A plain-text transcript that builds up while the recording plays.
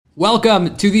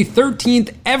Welcome to the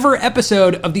 13th ever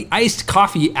episode of the Iced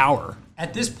Coffee Hour.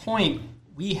 At this point,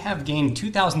 we have gained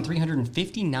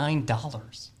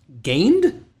 $2,359.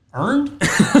 Gained? Earned?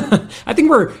 I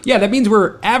think that means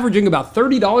we're averaging about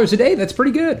 $30 a day. That's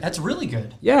pretty good. That's really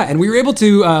good. Yeah, and we were able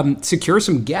to secure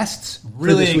some guests.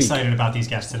 Really excited about these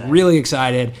guests today. Really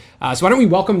excited. So why don't we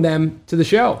welcome them to the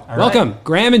show? All welcome, right.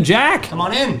 Graham and Jack. Come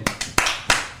on in.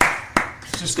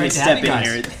 It's just great to have you guys.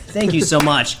 Here. Thank you so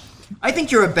much. I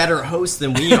think you're a better host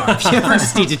than we are. You ever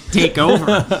just need to take over.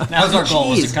 That was our goal,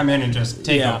 was to come in and just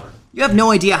take over. You have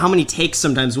no idea how many takes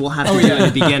sometimes we'll have to do in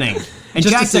the beginning. And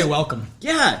just Jack to say says, welcome.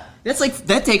 Yeah,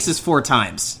 that takes us 4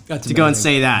 times That's to go and amazing.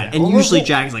 say that. Yeah. And usually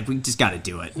Jack's like, we just got to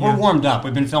do it. We're warmed up.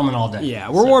 We've been filming all day. Yeah,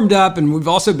 we're warmed up, and we've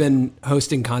also been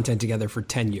hosting content together for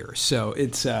 10 years. So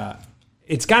it's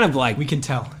kind of like... We can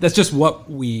tell. That's just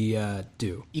what we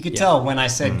do. You could tell when I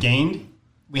said gained,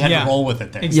 we had to roll with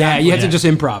it there. Exactly. Yeah, you have to just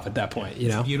improv at that point, you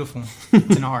know? It's beautiful.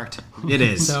 It's an art. It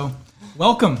is. So,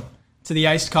 welcome to the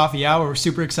Iced Coffee Hour. We're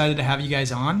super excited to have you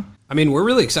guys on. I mean, we're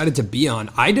really excited to be on.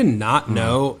 I did not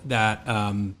know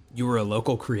that you were a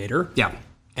local creator. Yeah.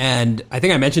 And I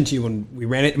think I mentioned to you when we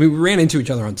ran into each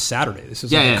other on Saturday. This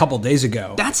was a couple days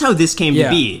ago. That's how this came to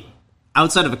be.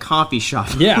 Outside of a coffee shop.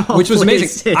 Yeah, which was amazing.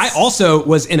 Places. I also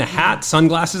was in a hat,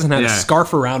 sunglasses, and had a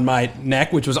scarf around my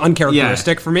neck, which was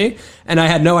uncharacteristic for me. And I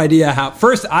had no idea how.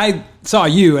 First, I saw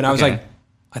you, and I was like,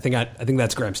 I think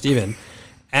that's Graham Stephen.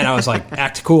 And I was like,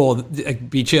 act cool,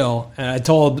 be chill. And I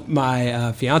told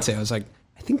my fiance, I was like,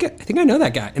 I think I know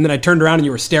that guy. And then I turned around and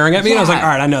you were staring at me, and I was like, all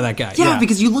right, I know that guy. Yeah,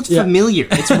 because you looked familiar.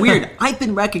 It's weird. I've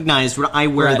been recognized when I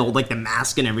wear the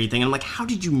mask and everything. And I'm like, how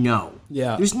did you know?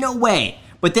 Yeah. There's no way.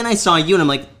 But then I saw you, and I'm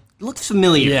like, it looks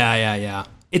familiar. Yeah.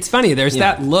 It's funny. There's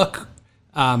that look,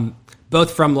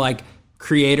 both from like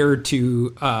creator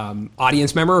to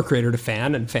audience member, or creator to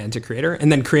fan, and fan to creator,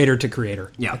 and then creator to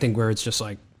creator. Yeah. I think where it's just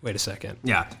like, wait a second.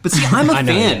 Yeah. But see, I'm a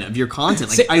fan of your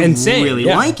content. Like, I really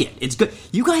like it. It's good.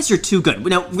 You guys are too good.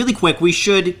 Now, really quick, we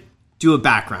should do a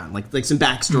background, like some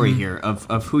backstory here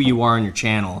of who you are on your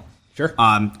channel. Sure.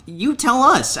 You tell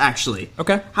us, actually.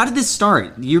 Okay. How did this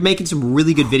start? You're making some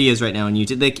really good videos right now on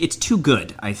YouTube. Like, it's too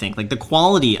good, I think. Like, the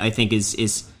quality, I think,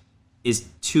 is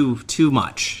too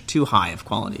much, too high of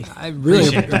quality. I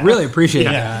really appreciate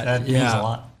that. That means a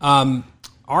lot.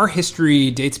 Our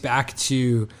history dates back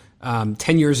to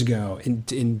 10 years ago,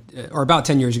 or about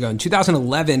 10 years ago. In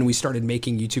 2011, we started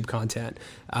making YouTube content.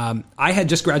 I had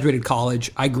just graduated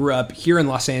college. I grew up here in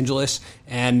Los Angeles,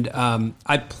 and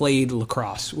I played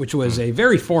lacrosse, which was a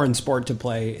very foreign sport to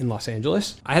play in Los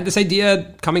Angeles. I had this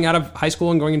idea coming out of high school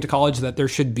and going into college that there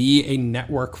should be a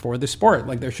network for the sport,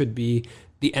 like there should be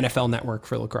the NFL network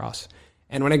for lacrosse.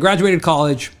 And when I graduated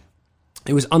college,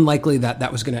 it was unlikely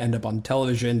that was going to end up on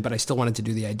television, but I still wanted to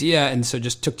do the idea, and so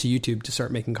just took to YouTube to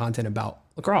start making content about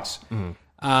lacrosse.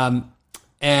 And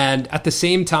at the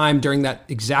same time, during that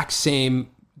exact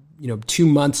same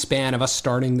 2-month span of us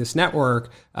starting this network,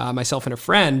 myself and a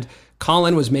friend,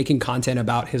 Colin was making content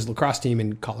about his lacrosse team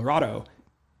in Colorado.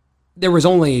 There was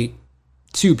only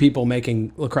 2 people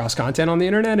making lacrosse content on the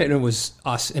internet, and it was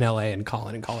us in LA and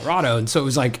Colin in Colorado. And so it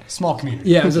was like... Small community.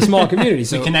 Yeah, it was a small community.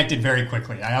 So we connected very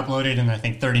quickly. I uploaded, and I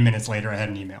think 30 minutes later, I had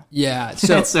an email. Yeah.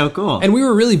 So, That's so cool. And we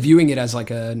were really viewing it as like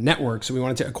a network, so we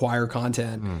wanted to acquire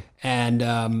content.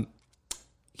 And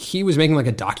he was making like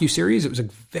a docuseries. It was a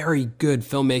very good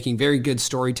filmmaking, very good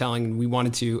storytelling, and we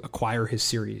wanted to acquire his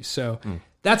series. So...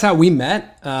 That's how we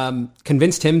met.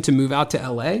 Convinced him to move out to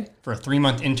LA For a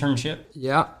 3-month internship.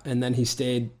 Yeah, and then he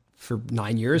stayed for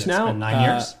 9 years now. It's been 9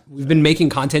 years. We've been making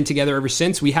content together ever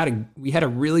since. We had a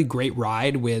really great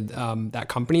ride with that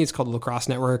company. It's called the Lacrosse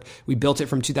Network. We built it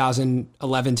from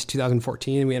 2011 to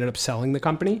 2014. We ended up selling the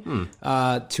company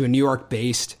to a New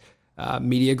York-based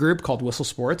media group called Whistle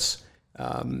Sports.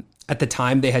 At the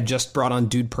time, they had just brought on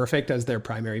Dude Perfect as their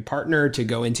primary partner to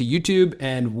go into YouTube,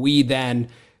 and we then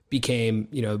became,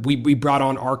 we brought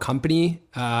on our company,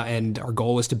 and our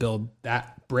goal was to build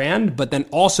that brand, but then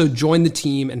also join the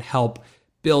team and help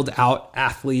build out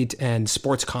athlete and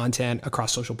sports content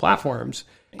across social platforms.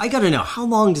 I gotta know, how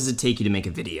long does it take you to make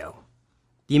a video?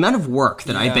 The amount of work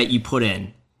that I bet you put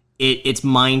in, it's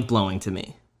mind-blowing to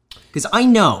me. Because I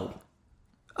know,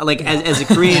 like, as a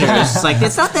creator, it's just like,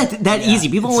 it's not that easy.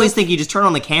 People always think you just turn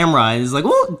on the camera and it's like,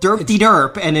 well,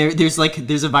 derp-de-derp, and there's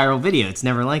a viral video. It's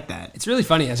never like that. It's really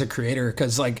funny as a creator,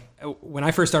 because like when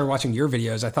I first started watching your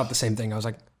videos, I thought the same thing. I was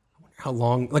like, I wonder how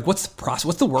long, like, what's the process?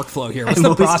 What's the workflow here? What's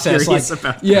the process? Like,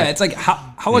 it's like,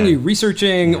 how long are you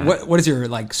researching? Yeah. What does your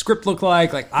like script look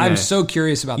like? Like, I'm so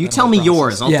curious about that. You tell me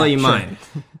yours, I'll tell you mine.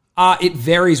 It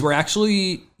varies. We're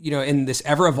actually, in this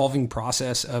ever evolving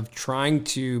process of trying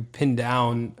to pin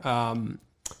down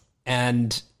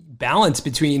and balance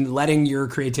between letting your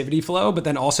creativity flow, but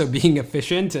then also being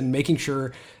efficient and making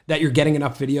sure that you're getting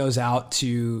enough videos out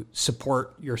to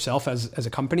support yourself as a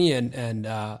company. And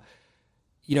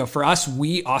for us,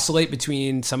 we oscillate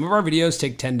between some of our videos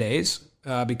take 10 days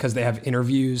because they have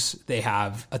interviews, they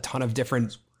have a ton of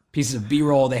different pieces of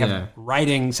B-roll, they have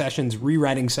writing sessions,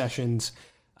 rewriting sessions.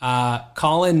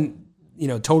 Colin,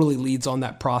 totally leads on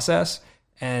that process.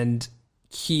 And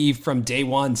he, from day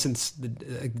one, since the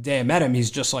day I met him, he's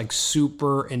just like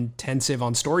super intensive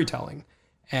on storytelling.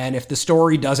 And if the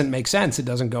story doesn't make sense, it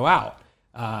doesn't go out.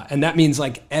 And that means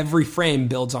like every frame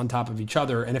builds on top of each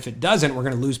other. And if it doesn't, we're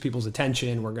going to lose people's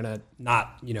attention. We're going to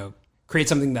not, create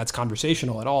something that's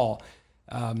conversational at all.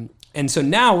 And so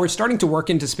now we're starting to work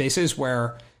into spaces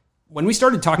where when we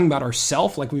started talking about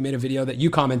ourselves, like we made a video that you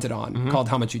commented on called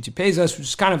How Much YouTube Pays Us, which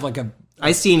is kind of like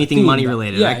I see anything money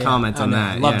related. I comment on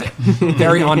that. Loved it.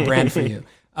 Very on brand for you.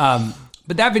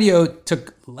 But that video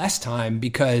took less time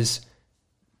because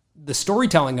the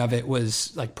storytelling of it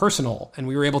was like personal and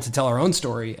we were able to tell our own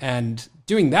story. And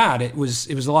doing that, it was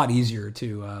a lot easier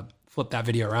to flip that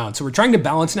video around. So we're trying to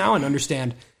balance now and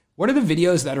understand what are the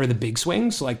videos that are the big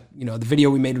swings? Like, the video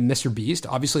we made with Mr. Beast,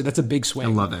 obviously that's a big swing. I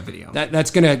love that video.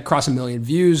 That's going to cross 1 million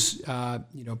views,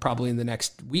 probably in the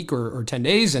next week or 10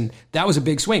 days. And that was a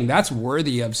big swing. That's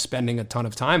worthy of spending a ton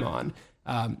of time on.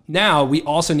 Now we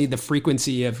also need the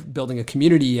frequency of building a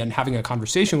community and having a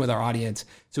conversation with our audience.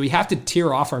 So we have to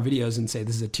tier off our videos and say,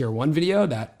 this is a tier 1 video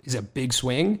that is a big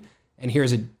swing. And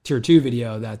here's a tier 2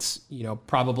 video that's,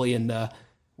 probably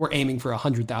we're aiming for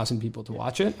 100,000 people to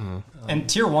watch it. And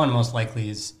tier 1 most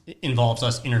likely involves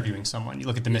us interviewing someone. You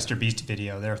look at the Mr. Beast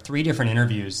video, there are 3 different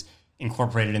interviews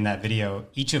incorporated in that video,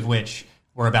 each of which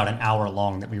were about an hour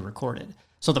long that we recorded.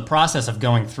 So the process of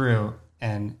going through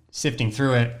and sifting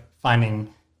through it,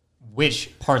 finding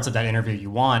which parts of that interview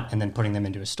you want, and then putting them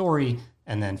into a story,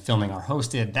 and then filming our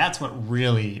hosted, that's what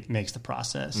really makes the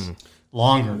process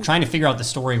longer. Trying to figure out the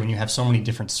story when you have so many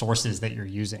different sources that you're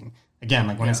using. Again,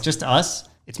 like when it's just us,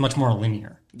 it's much more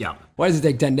linear. Yeah. Why does it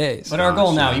take 10 days? But our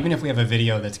goal now, even if we have a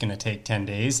video that's going to take 10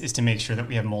 days, is to make sure that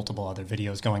we have multiple other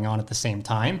videos going on at the same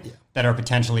time that are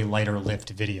potentially lighter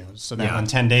lift videos. So that when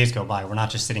 10 days go by, we're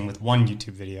not just sitting with one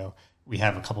YouTube video. We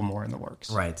have a couple more in the works.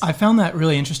 Right. I found that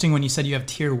really interesting when you said you have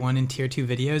tier 1 and tier 2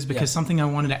 videos, because something I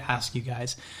wanted to ask you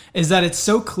guys is that it's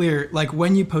so clear, like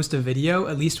when you post a video,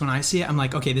 at least when I see it, I'm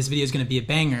like, okay, this video is going to be a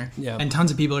banger and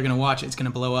tons of people are going to watch it. It's going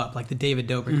to blow up, like the David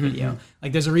Dobrik video.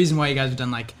 Like there's a reason why you guys have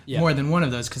done like more than one of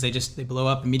those, because they blow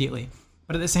up immediately.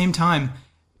 But at the same time,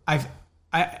 I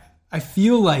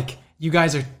feel like you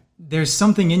guys there's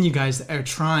something in you guys that are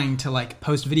trying to like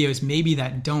post videos maybe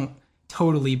that don't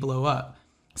totally blow up.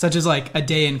 Such as like a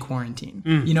day in quarantine,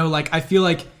 like I feel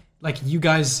like you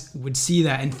guys would see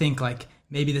that and think like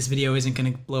maybe this video isn't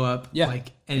going to blow up. Yeah.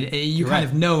 Like, and you kind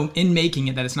of know in making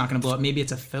it that it's not going to blow up. Maybe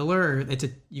it's a filler, or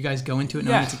you guys go into it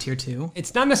knowing it's a tier 2.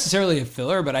 It's not necessarily a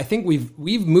filler, but I think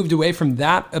we've moved away from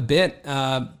that a bit.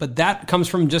 But that comes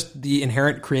from just the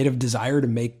inherent creative desire to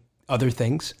make other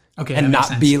things and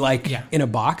not be like in a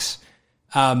box.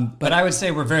 But I would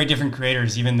say we're very different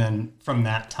creators even than from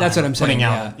that time. That's what I'm saying. Putting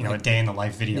out, a day in the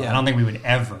life video. I don't think we would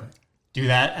ever do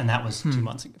that. And that was 2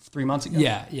 months ago, 3 months ago.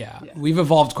 Yeah. We've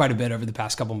evolved quite a bit over the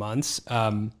past couple months.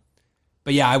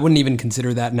 But I wouldn't even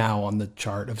consider that now on the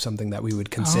chart of something that we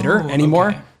would consider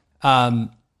anymore. Okay.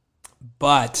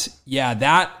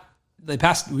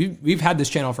 We've had this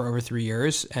channel for over 3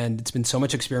 years, and it's been so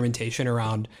much experimentation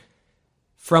around.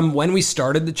 From when we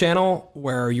started the channel,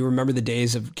 where you remember the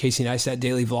days of Casey and I said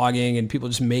daily vlogging and people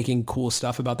just making cool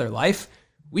stuff about their life,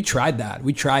 we tried that.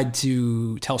 We tried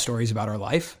to tell stories about our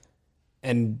life,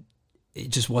 and it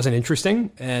just wasn't interesting.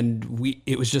 And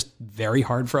it was just very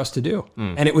hard for us to do.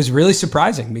 And it was really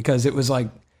surprising because it was like,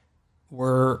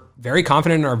 we're very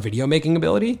confident in our video making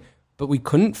ability, but we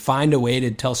couldn't find a way to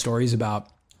tell stories about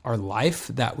our life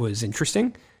that was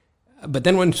interesting. But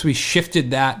then once we shifted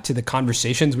that to the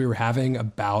conversations we were having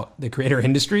about the creator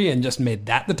industry and just made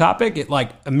that the topic, it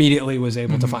like immediately was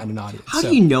able to find an audience. How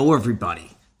do you know everybody?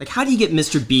 Like, how do you get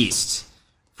Mr. Beast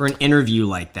for an interview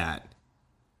like that?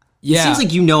 It seems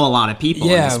like you know a lot of people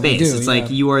in the space. We do, it's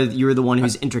like you're the one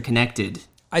who's interconnected.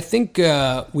 I think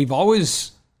I've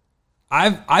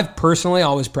personally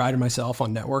always prided myself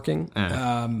on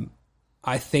networking.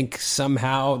 I think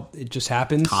somehow it just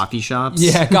happens. Coffee shops.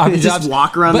 Yeah, coffee shops. Just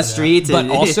walk around the streets.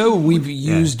 But also we've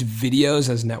used videos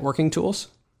as networking tools.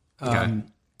 We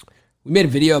made a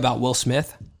video about Will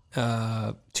Smith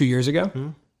 2 years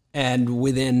ago. And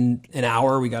within an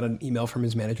hour, we got an email from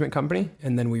his management company,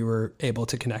 and then we were able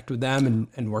to connect with them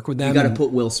and work with them. You got to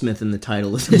put Will Smith in the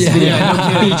title of this video,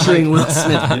 featuring Will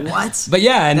Smith. What? But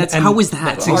yeah, and how was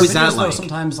that? What was that like?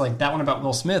 Sometimes like that one about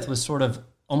Will Smith was sort of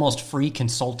almost free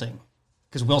consulting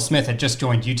because Will Smith had just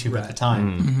joined YouTube at the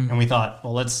time, and we thought,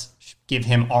 well, let's give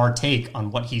him our take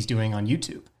on what he's doing on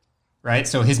YouTube. Right.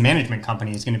 So his management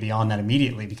company is going to be on that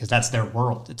immediately because that's their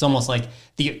world. It's almost like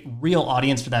the real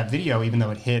audience for that video, even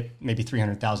though it hit maybe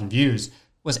 300,000 views,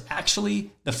 was actually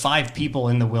the 5 people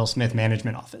in the Will Smith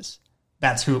management office.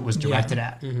 That's who it was directed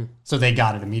at. So they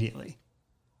got it immediately.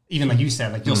 Even like you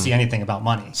said, like you'll see anything about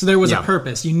money. So there was a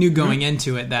purpose. You knew going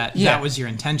into it that that was your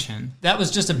intention. That was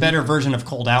just a better version of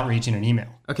cold outreach in an email.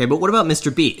 Okay, but what about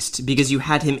Mr. Beast? Because you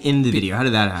had him in the video. How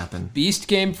did that happen? Beast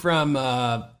came from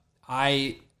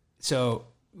So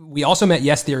we also met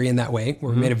Yes Theory in that way,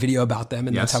 where we made a video about them,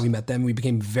 and that's how we met them. We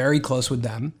became very close with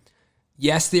them.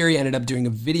 Yes Theory ended up doing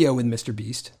a video with Mr.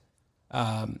 Beast.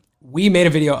 We made a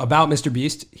video about Mr.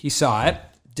 Beast. He saw it,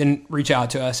 didn't reach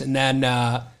out to us, and then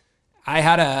I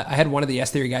had one of the Yes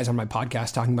Theory guys on my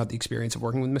podcast talking about the experience of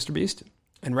working with Mr. Beast,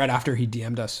 and right after he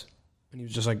DM'd us, and he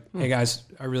was just like, "Hey guys,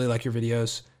 I really like your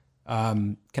videos.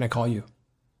 Can I call you?"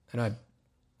 And I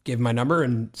gave him my number,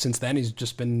 and since then he's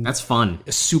just been that's fun,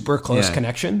 a super close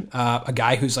connection. A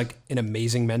guy who's like an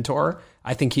amazing mentor.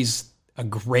 I think he's a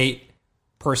great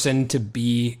person to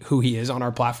be who he is on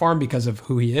our platform because of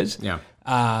who he is.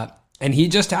 And he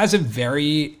just has a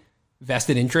very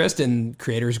vested interest in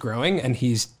creators growing, and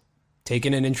he's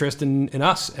taken an interest in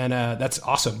us, and that's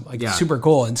awesome. Like it's super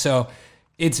cool. And so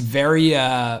it's very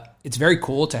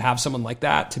cool to have someone like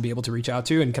that to be able to reach out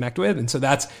to and connect with. And so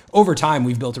that's over time,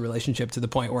 we've built a relationship to the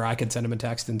point where I could send him a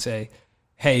text and say,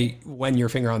 "Hey, when your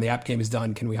finger on the app game is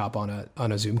done, can we hop on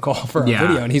a Zoom call for a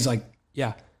video?" And he's like,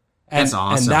 "Yeah." And, that's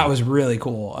awesome. And that was really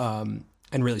cool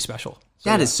and really special. So,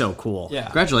 that is so cool. Yeah.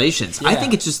 Congratulations. Yeah. I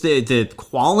think it's just the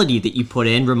quality that you put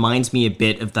in reminds me a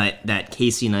bit of that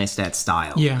Casey Neistat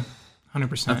style. Yeah,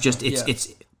 100%. Of just it's.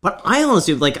 But I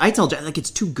honestly I tell Jack, like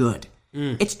it's too good.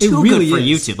 It's too really good for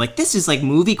YouTube. Like this is like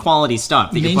movie quality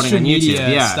stuff that you're putting on YouTube.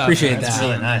 Stuff, appreciate that. That's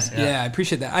really nice. Yeah, I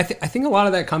appreciate that. I think a lot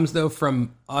of that comes though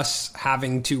from us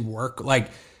having to work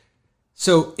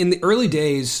so in the early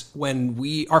days when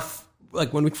we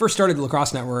first started the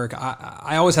Lacrosse Network,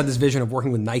 I always had this vision of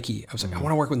working with Nike. I was like, I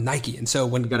want to work with Nike. And so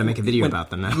when you got to make a video about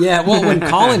them now. Yeah, well,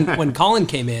 when Colin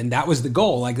came in, that was the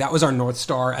goal. Like that was our North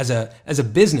Star as a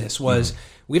business was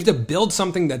we have to build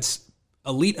something that's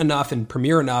elite enough and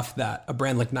premier enough that a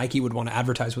brand like Nike would want to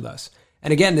advertise with us.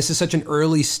 And again, this is such an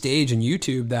early stage in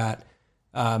YouTube that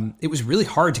it was really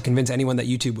hard to convince anyone that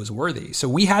YouTube was worthy. So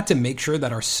we had to make sure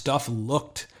that our stuff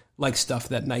looked like stuff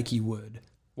that Nike would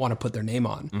want to put their name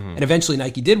on. And eventually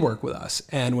Nike did work with us.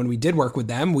 And when we did work with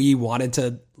them, we wanted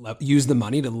to use the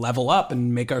money to level up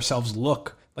and make ourselves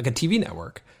look like a TV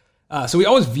network. So we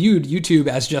always viewed YouTube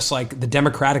as just like the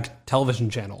democratic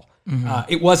television channel.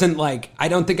 It wasn't like, I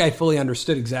don't think I fully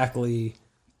understood exactly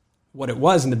what it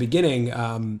was in the beginning.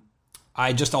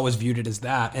 I just always viewed it as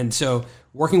that. And so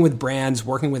working with brands,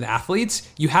 working with athletes,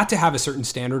 you had to have a certain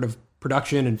standard of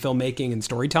production and filmmaking and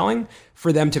storytelling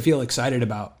for them to feel excited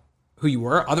about who you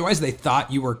were. Otherwise, they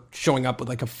thought you were showing up with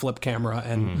like a flip camera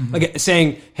and like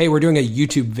saying, "Hey, we're doing a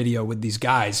YouTube video with these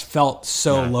guys," felt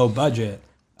so low budget.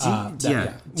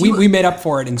 We made up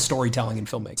for it in storytelling and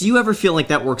filmmaking. Do you ever feel like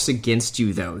that works against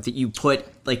you though? That you put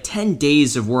like 10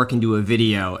 days of work into a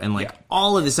video and like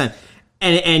all of this time,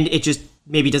 and it just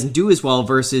maybe doesn't do as well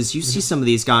versus you see some of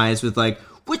these guys with like,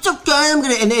 "What's up, guys?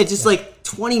 And it's just like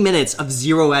 20 minutes of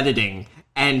zero editing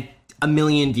and 1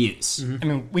 million views." I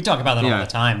mean, we talk about that all the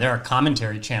time. There are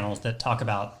commentary channels that talk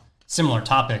about similar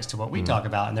topics to what we talk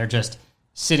about, and they're just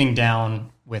sitting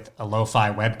down with a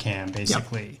lo-fi webcam,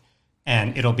 basically,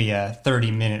 and it'll be a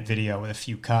 30-minute video with a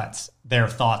few cuts, their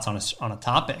thoughts on a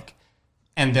topic,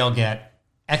 and they'll get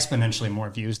exponentially more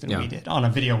views than we did on a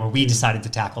video where we decided to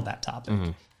tackle that topic.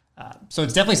 So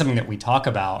it's definitely something that we talk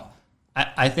about.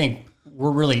 I think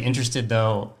we're really interested,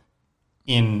 though,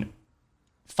 in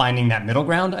finding that middle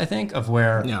ground, I think, of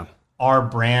where our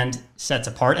brand sets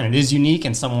apart and it is unique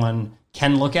and someone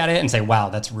can look at it and say, wow,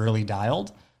 that's really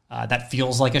dialed. That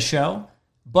feels like a show,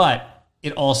 but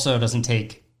it also doesn't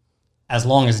take as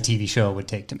long as a TV show would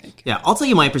take to make. Yeah, I'll tell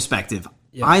you my perspective.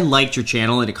 I liked your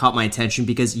channel and it caught my attention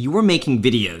because you were making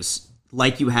videos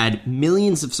like you had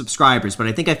millions of subscribers, but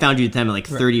I think I found you at the time at like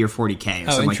 30 or 40K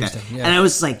or something like that. Yeah. And I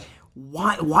was like,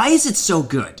 why is it so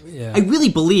good? I really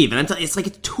believe, and it's like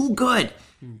it's too good.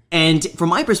 And from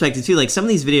my perspective too, like some of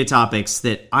these video topics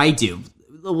that I do,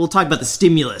 we'll talk about the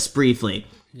stimulus briefly.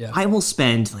 I will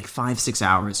spend like 5-6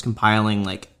 hours compiling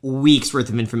like weeks worth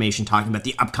of information talking about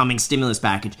the upcoming stimulus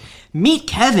package. Meet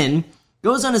Kevin,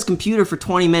 goes on his computer for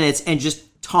 20 minutes and just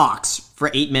talks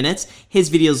for 8 minutes. His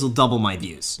videos will double my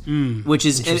views, which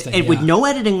is and with no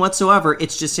editing whatsoever.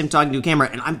 It's just him talking to a camera,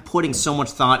 and I'm putting so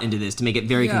much thought into this to make it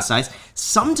very concise.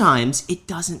 Sometimes it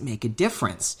doesn't make a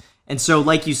difference, and so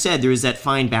like you said, there is that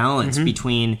fine balance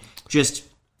between just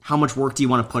how much work do you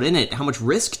want to put in it, how much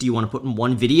risk do you want to put in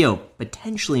one video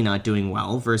potentially not doing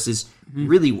well versus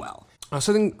really well. I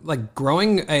also think like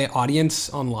growing an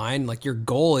audience online, like your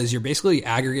goal is you're basically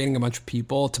aggregating a bunch of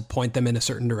people to point them in a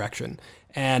certain direction.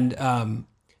 And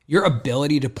your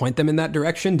ability to point them in that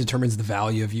direction determines the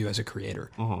value of you as a creator.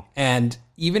 And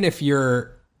even if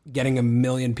you're getting 1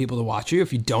 million people to watch you,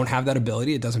 if you don't have that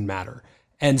ability, it doesn't matter.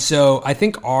 And so I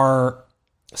think our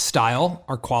style,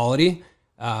 our quality,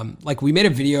 like we made a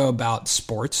video about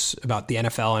sports, about the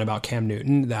NFL and about Cam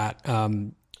Newton that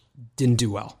didn't do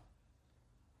well.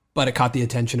 But it caught the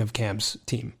attention of Cam's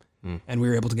team. And we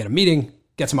were able to get a meeting,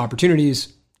 get some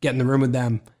opportunities, get in the room with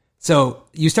them. So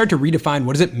you start to redefine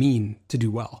what does it mean to do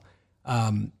well.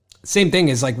 Same thing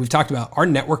is like we've talked about, our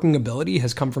networking ability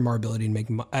has come from our ability to make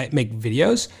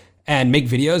videos and make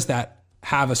videos that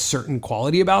have a certain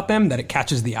quality about them, that it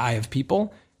catches the eye of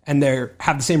people and they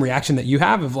have the same reaction that you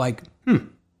have of like,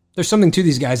 there's something to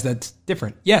these guys that's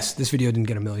different. Yes, this video didn't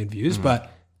get 1 million views,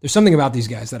 but there's something about these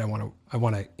guys that I want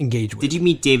to engage with. Did you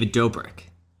meet David Dobrik?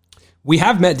 We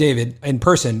have met David in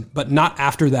person, but not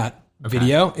after that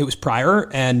video. It was prior.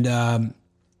 And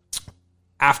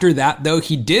after that, though,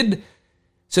 he did.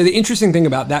 So the interesting thing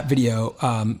about that video,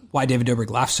 why David Dobrik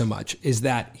laughed so much, is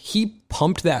that he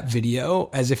pumped that video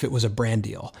as if it was a brand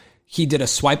deal. He did a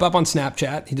swipe up on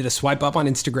Snapchat. He did a swipe up on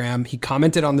Instagram. He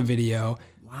commented on the video.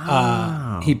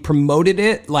 Wow. He promoted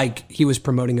it like he was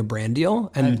promoting a brand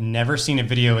deal. And I've never seen a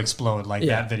video explode like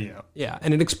that video. Yeah,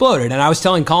 and it exploded. And I was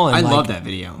telling Colin, I love that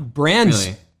video. Brands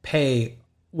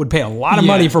would pay a lot of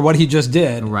money for what he just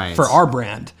did for our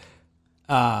brand,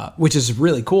 which is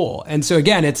really cool. And so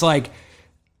again, it's like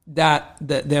that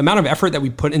the amount of effort that we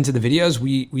put into the videos,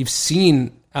 we've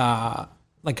seen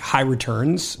like high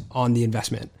returns on the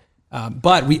investment.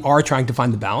 But we are trying to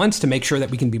find the balance to make sure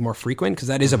that we can be more frequent, because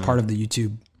that is a part of the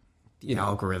YouTube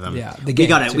algorithm. Yeah, we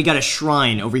got a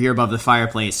shrine over here above the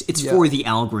fireplace. It's for the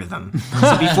algorithm.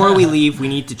 So before we leave, we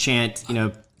need to chant,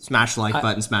 smash the like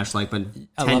button,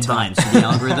 10 times for the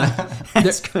algorithm.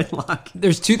 That's good luck.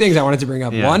 There's two things I wanted to bring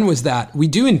up. Yeah. One was that we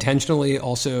do intentionally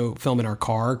also film in our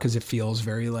car because it feels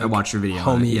very like I watched your video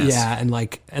homey. Yes. Yeah,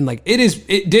 and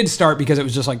it did start because it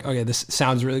was just like, okay, this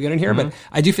sounds really good in here. But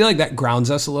I do feel like that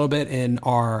grounds us a little bit in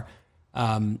our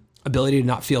ability to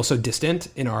not feel so distant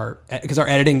in because our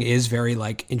editing is very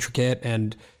like intricate,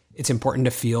 and it's important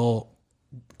to feel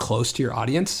close to your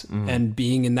audience, and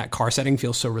being in that car setting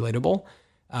feels so relatable.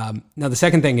 Now, the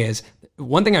second thing is,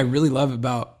 one thing I really love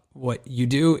about what you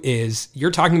do is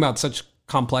you're talking about such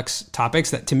complex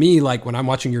topics that to me, like when I'm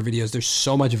watching your videos, there's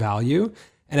so much value.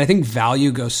 And I think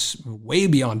value goes way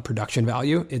beyond production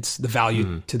value. It's the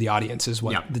value to the audience is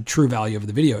what the true value of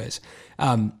the video is.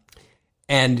 And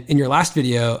in your last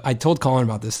video, I told Colin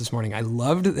about this morning. I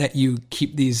loved that you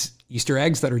keep these Easter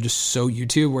eggs that are just so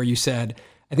YouTube, where you said,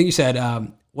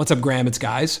 what's up, Graham? It's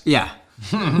guys. Yeah.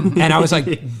 And I was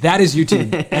like, that is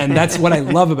YouTube. And that's what I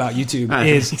love about YouTube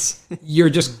is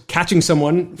you're just catching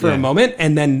someone for a moment,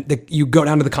 and then you go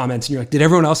down to the comments and you're like, did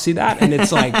everyone else see that? And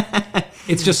it's like,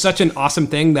 it's just such an awesome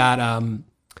thing that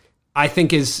I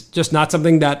think is just not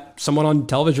something that someone on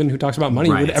television who talks about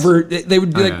money would ever, they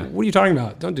would be like, what are you talking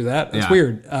about? Don't do that. It's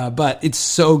weird. But it's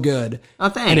so good. Oh,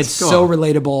 thanks. And it's so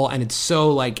relatable, and it's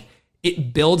so like,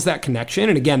 it builds that connection.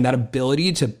 And again, that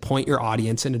ability to point your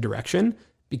audience in a direction.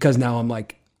 Because now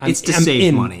I'm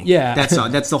save money. Yeah.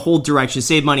 That's the whole direction.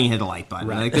 Save money and hit the like button.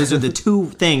 Right. Like those are the two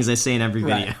things I say in every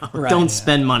video. Right. Don't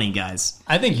spend money, guys.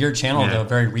 I think your channel though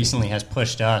very recently has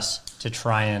pushed us to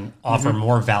try and offer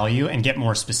more value and get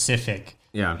more specific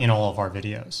in all of our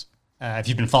videos. If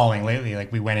you've been following lately,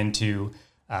 like we went into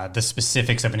the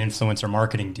specifics of an influencer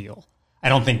marketing deal. I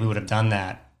don't think we would have done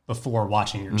that before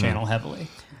watching your channel heavily.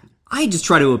 I just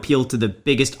try to appeal to the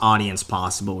biggest audience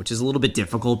possible, which is a little bit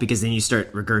difficult because then you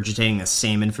start regurgitating the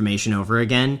same information over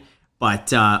again.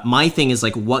 But my thing is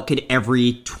like, what could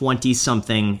every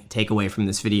 20-something take away from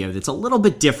this video that's a little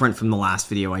bit different from the last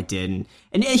video I did?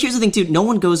 And here's the thing, too. No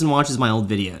one goes and watches my old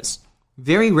videos.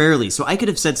 Very rarely. So I could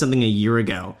have said something a year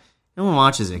ago. No one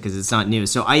watches it because it's not new.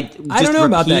 So I don't know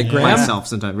about that, Graham. Myself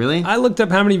sometimes. Really? I looked up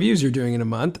how many views you're doing in a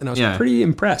month, and I was pretty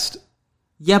impressed.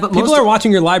 Yeah, but people are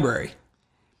watching your library.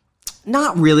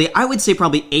 Not really. I would say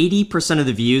probably 80% of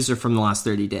the views are from the last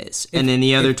 30 days. And then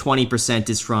the other 20%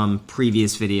 is from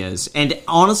previous videos. And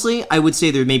honestly, I would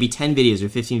say there may be 10 videos or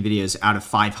 15 videos out of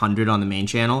 500 on the main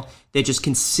channel that just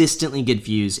consistently get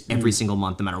views every single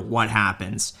month, no matter what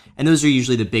happens. And those are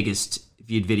usually the biggest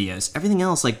viewed videos. Everything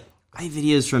else, like, I have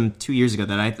videos from 2 years ago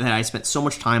that I spent so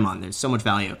much time on. There's so much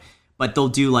value. But they'll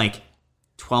do, like,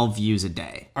 12 views a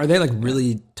day. Are they like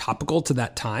really topical to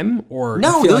that time, or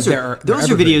no? Those are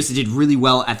videos that did really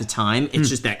well at the time. It's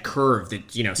just that curve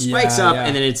that spikes up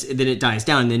and then it dies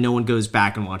down, and then no one goes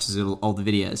back and watches all the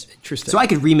videos. Interesting. So I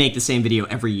could remake the same video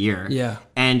every year. Yeah,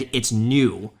 and it's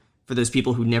new for those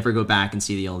people who never go back and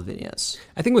see the old videos.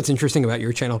 I think what's interesting about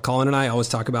your channel, Colin and I always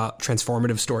talk about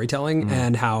transformative storytelling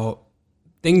and how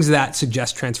things that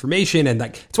suggest transformation, and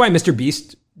like it's why Mr.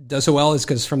 Beast does so well, is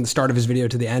because from the start of his video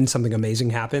to the end, something amazing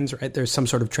happens, right? There's some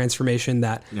sort of transformation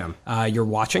that you're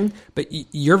watching. But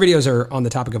your videos are on the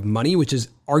topic of money, which is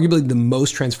arguably the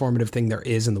most transformative thing there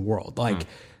is in the world. Like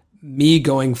me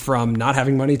going from not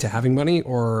having money to having money,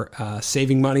 or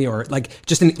saving money, or like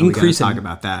just an increase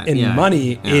in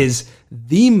money is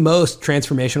the most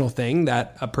transformational thing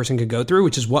that a person could go through,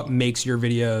 which is what makes your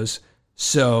videos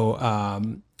so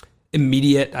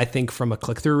immediate, I think, from a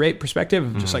click-through rate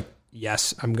perspective, just like,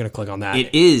 yes, I'm going to click on that.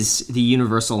 It is the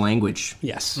universal language.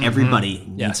 Yes. Everybody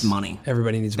needs money.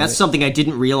 Everybody needs money. That's something I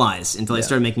didn't realize until I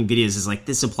started making videos, is like,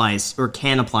 this applies or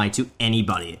can apply to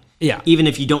anybody. Yeah. Even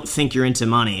if you don't think you're into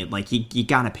money, like you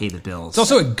got to pay the bills. It's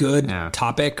also a good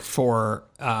topic for,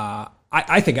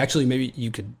 I think actually maybe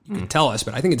you could tell us,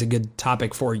 but I think it's a good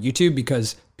topic for YouTube,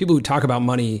 because people who talk about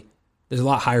money, there's a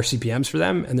lot higher CPMs for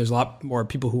them, and there's a lot more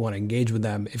people who want to engage with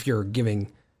them if you're giving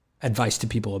advice to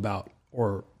people about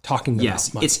or talking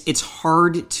about money. It's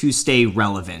hard to stay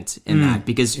relevant in that,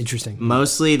 because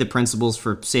mostly the principles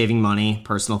for saving money,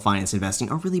 personal finance, investing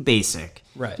are really basic.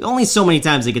 Right. There's only so many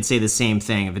times they could say the same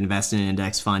thing of invest in an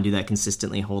index fund, do that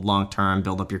consistently, hold long term,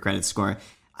 build up your credit score.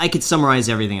 I could summarize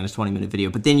everything in a 20-minute video,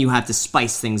 but then you have to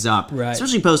spice things up,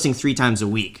 especially posting 3 times a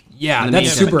week. Yeah,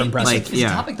 that's super impressive. It's a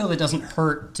topic, though, that doesn't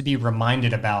hurt to be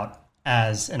reminded about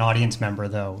as an audience member,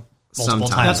 though. Multiple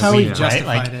times that's how we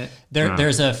justified it.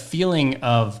 There's a feeling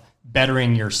of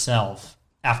bettering yourself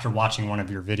after watching one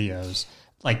of your videos,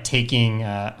 like feeling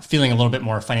a little bit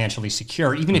more financially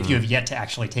secure, even if you have yet to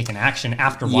actually take an action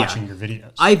after watching your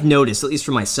videos. I've noticed, at least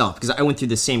for myself, because I went through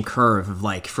the same curve of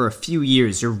like, for a few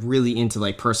years, you're really into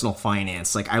like personal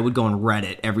finance. Like I would go on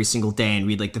Reddit every single day and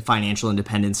read like the financial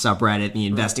independence subreddit and the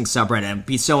investing subreddit and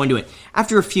be so into it.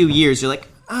 After a few years, you're like,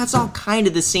 it's all kind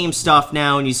of the same stuff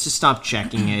now, and you just stop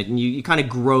checking it, and you kind of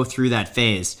grow through that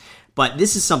phase. But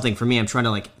this is something for me, I'm trying to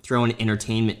like throw in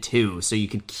entertainment too, so you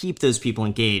can keep those people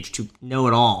engaged who know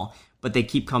it all, but they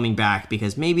keep coming back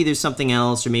because maybe there's something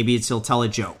else, or maybe he'll tell a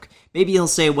joke. Maybe he'll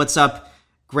say, "What's up,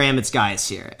 Graham? It's Guys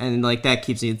here," and like that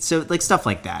keeps me. So like stuff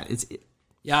like that.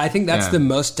 Yeah, I think that's the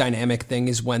most dynamic thing,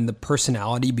 is when the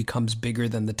personality becomes bigger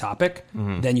than the topic,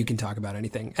 then you can talk about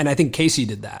anything. And I think Casey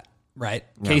did that. Right.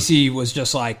 Yeah. Casey was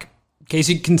just like,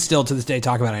 Casey can still to this day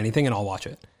talk about anything and I'll watch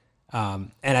it.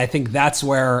 And I think that's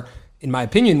where, in my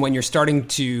opinion, when you're starting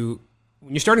to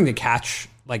catch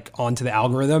like onto the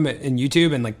algorithm in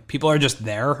YouTube, and like people are just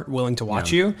there willing to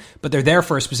watch you, but they're there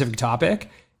for a specific topic.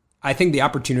 I think the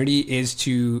opportunity is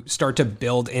to start to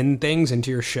build in things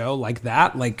into your show like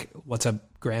that, like What's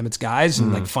Up, Graham? It's Guys,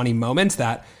 and like funny moments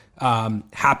that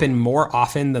happen more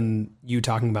often than you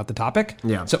talking about the topic.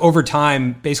 Yeah. So over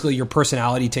time, basically your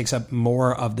personality takes up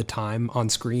more of the time on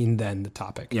screen than the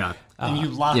topic. Yeah. And you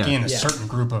lock in a certain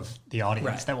group of the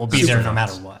audience that will be there no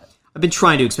matter what. I've been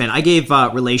trying to expand. I gave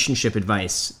relationship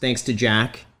advice thanks to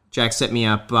Jack. Jack set me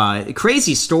up. A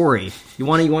crazy story. You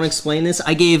want to explain this?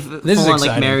 I gave full-on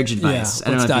like marriage advice. I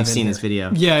don't know if you've seen this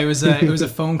video. Yeah, it was a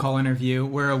phone call interview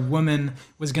where a woman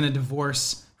was going to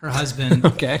divorce her husband.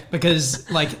 Because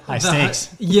like high stakes.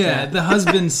 The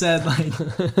husband said like,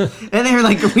 and they were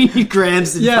like, we need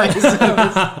Graham's advice.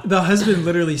 The husband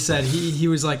literally said he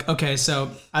was like, okay,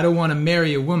 so I don't want to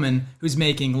marry a woman who's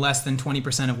making less than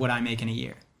 20% of what I make in a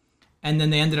year. And then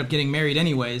they ended up getting married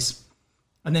anyways.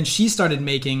 And then she started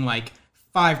making like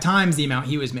 5 times the amount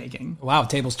he was making. Wow,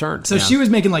 tables turned. So she was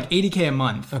making like $80K a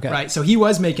month, right? So he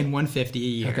was making $150 a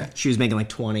year. Okay. She was making like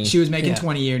 20. She was making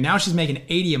 20 a year. Now she's making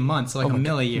 $80 a month, so like $1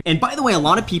 million a year. And by the way, a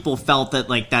lot of people felt that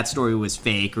like that story was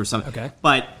fake or something. Okay.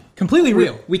 But completely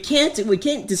real. We can't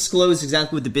disclose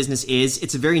exactly what the business is.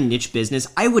 It's a very niche business.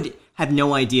 I would have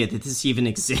no idea that this even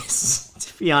exists,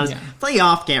 to be honest. Play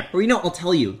off camera. Or I'll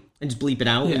tell you and just bleep it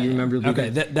out when you remember. Okay,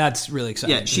 that's really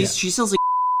exciting. Yeah, she sells like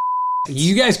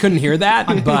You guys couldn't hear that,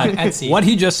 but what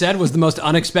he just said was the most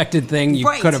unexpected thing you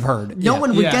could have heard. No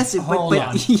one would guess it,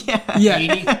 but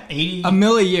yeah. 80? $1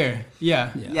 million a year.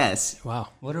 Yeah. Yes. Wow.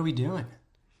 What are we doing?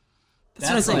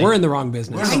 That's what I say. We're in the wrong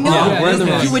business. I know. Yeah, we're in the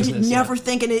wrong you would business, never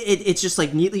think, and it's just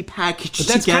like neatly packaged But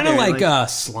that's together. kind of like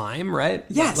slime, right?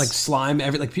 Yes. Like slime.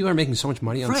 Like people are making so much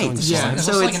money on selling slime. Yeah. It's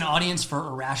So like it's- an audience for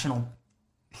irrational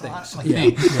things.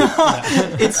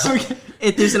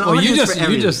 There's an Well, audience for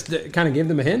everything. you just kind of gave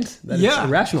them a hint that Yeah. it's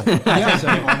irrational. People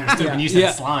understood when you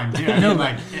said slime, too. I mean,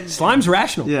 like, Slime's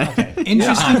rational. Yeah.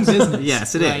 Interesting business.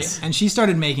 Yes, it is. And she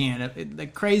started making it a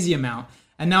crazy amount.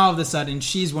 And now all of a sudden,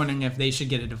 she's wondering if they should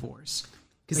get a divorce.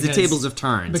 Because the tables have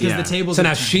turned. Because yeah. the tables So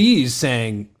have now turned. she's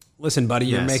saying, "Listen, buddy,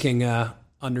 you're Yes. making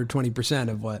under 20%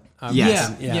 of what."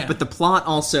 Yes. Yeah. But the plot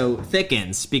also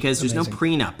thickens because there's no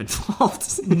prenup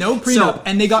involved. No prenup. So-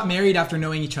 And they got married after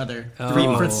knowing each other for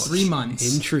 3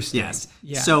 months. Interesting. Yes.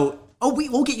 Yeah. So,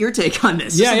 we'll get your take on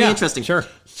this. Yeah, This will yeah, be interesting. sure.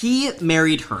 He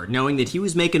married her knowing that he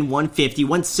was making 150,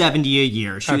 170 a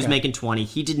year. She was Okay. making 20.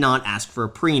 He did not ask for a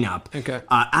prenup. Okay.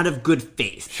 Out of good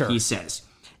faith, Sure. he says.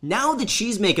 Now that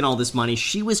she's making all this money,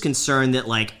 she was concerned that,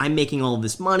 like, I'm making all of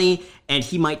this money and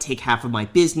he might take half of my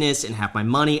business and half my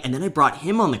money. And then I brought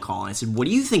him on the call and I said, what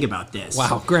do you think about this?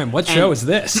 Wow, Graham, what show is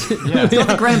this? It's called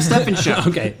the Graham Stephan Show.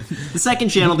 Okay. The second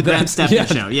channel, the Graham Stephan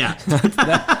Show. Yeah.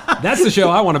 That's the show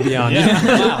I want to be on.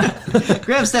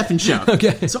 Graham Stephan Show.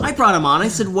 Okay. So I brought him on. I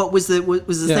said, what was the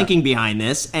thinking behind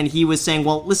this? And he was saying,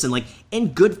 well, listen, like, in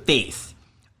good faith,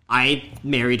 I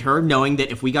married her knowing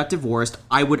that if we got divorced,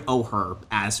 I would owe her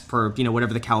as per,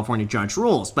 whatever the California judge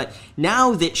rules. But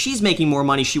now that she's making more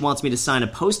money, she wants me to sign a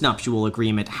postnuptial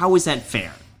agreement. How is that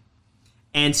fair?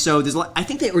 And so I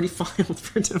think they already filed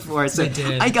for divorce. They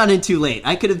did. I got in too late.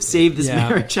 I could have saved this Yeah,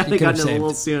 marriage. I you would could have have gotten in a saved.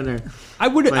 little sooner. I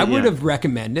would But, yeah. have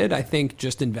recommended, I think,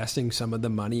 just investing some of the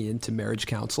money into marriage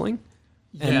counseling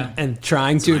and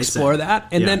trying to what I explore said. that.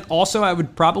 And Yeah. then also I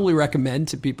would probably recommend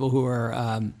to people who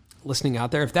are listening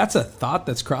out there, if that's a thought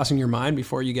that's crossing your mind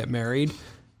before you get married,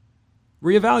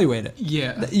 reevaluate it.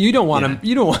 Yeah. You don't want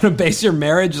to base your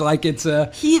marriage like it's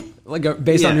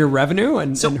based on your revenue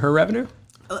and her revenue.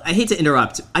 I hate to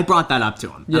interrupt. I brought that up to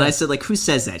him, and I said, like, who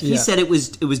says that? He said it was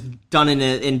done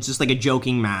in just like a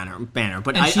joking manner.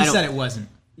 But And I she don't, said it wasn't.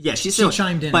 Yeah, she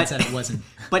chimed in and said it wasn't.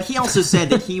 But he also said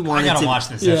that he wanted gotta to watch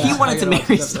this. He Yeah. wanted to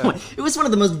marry someone. It was one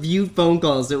of the most viewed phone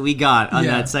calls that we got on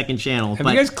that second channel. Have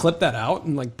but you guys clipped that out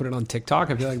and like put it on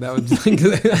TikTok? I feel like that would it's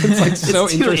like so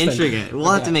it's too interesting. intricate. We'll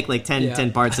have to make like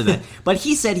 10 parts of it. But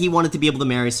he said he wanted to be able to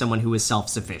marry someone who was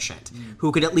self-sufficient,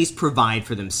 who could at least provide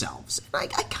for themselves.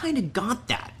 And I kind of got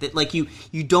that. That like you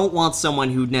don't want someone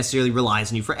who necessarily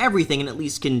relies on you for everything and at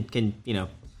least can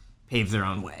pave their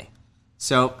own way.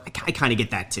 So I kind of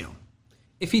get that too.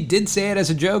 If he did say it as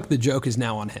a joke, the joke is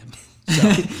now on him. So,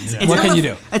 It's what not can a- you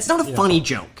do? It's not a funny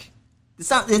joke. It's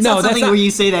not No, something that's not- where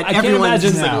you say that I can't everyone's imagine,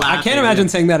 just like laughing. I can't imagine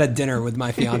saying that at dinner with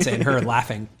my fiance and her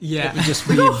laughing. Yeah. It would just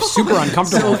be super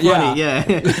uncomfortable. So funny, yeah.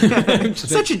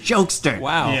 Such a jokester.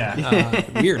 Wow.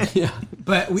 Yeah. Weird. Yeah.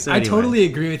 But So I anyway. totally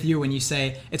agree with you when you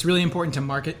say it's really important to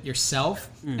market yourself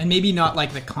and maybe not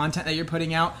like the content that you're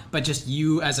putting out, but just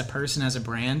you as a person, as a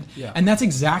brand. Yeah. And that's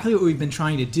exactly what we've been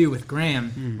trying to do with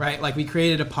Graham, right? Like we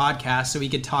created a podcast so we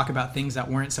could talk about things that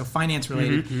weren't so finance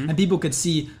related and people could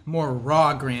see more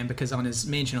raw Graham because on his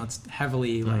main channel it's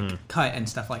heavily like cut and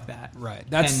stuff like that. Right.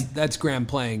 That's Graham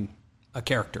playing a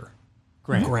character.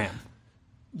 Graham.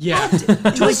 Yeah.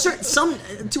 to a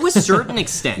certain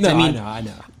extent. No, I mean, I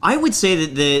know. I would say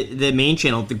that the main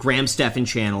channel, the Graham Stephan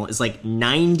channel, is like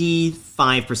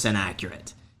 95%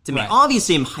 accurate to me. Right.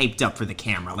 Obviously, I'm hyped up for the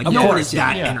camera. Like, Of no one course, is yeah,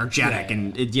 that yeah. energetic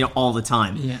and all the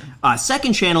time. Yeah.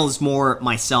 Second channel is more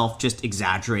myself, just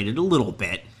exaggerated a little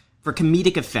bit for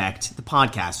comedic effect. The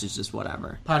podcast is just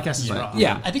whatever. Podcast is raw.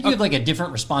 Yeah. I think you have like a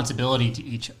different responsibility to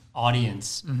each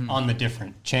audience on the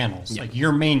different channels. Like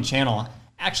your main channel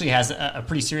actually has a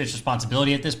pretty serious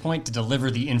responsibility at this point to deliver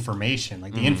the information.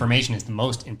 Like the information is the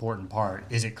most important part.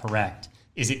 Is it correct?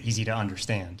 Is it easy to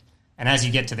understand? And as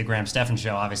you get to the Graham Stephan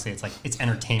Show, obviously it's like it's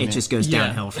entertainment. It just goes Yeah.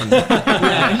 downhill from there.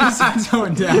 Yeah, it's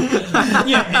going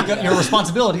down. your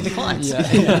responsibility declines.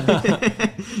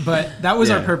 But that was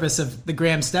our Yeah. purpose of the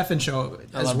Graham Stephan Show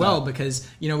as well, because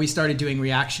we started doing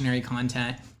reactionary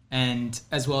content and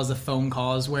as well as the phone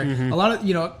calls where a lot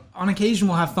of on occasion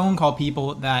we'll have phone call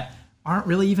people that aren't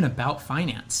really even about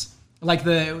finance, like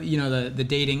the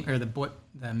dating or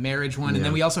the marriage one, and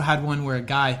then we also had one where a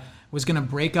guy was going to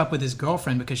break up with his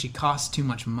girlfriend because she cost too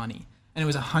much money. and it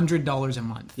was $100 a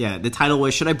month. Yeah, the title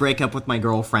was "Should I Break Up with My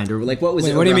Girlfriend?" or like what was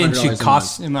it? What do you mean? She $100 a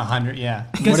costs month? In 100, yeah.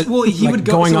 Because he like would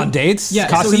go going on dates. Yeah,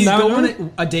 cost so him he'd that go much?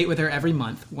 on a date with her every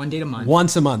month, one date a month.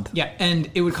 Once a month. Yeah, and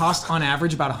it would cost on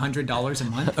average about $100 a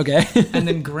month. Okay. And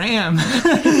then Graham,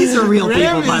 These are real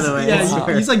Graham people, by the way.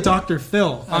 Yeah, he's like Dr.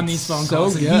 Phil on these phone so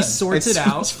calls, and he good. sorts it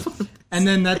out, and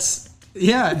then that's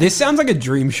This sounds like a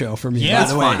dream show for me. Yeah, by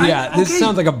the way. fun. Yeah, this Okay.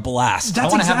 sounds like a blast.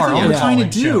 That's wanna have our exactly own what we're trying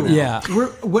to Colin show do. now.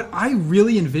 Yeah. What I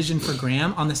really envision for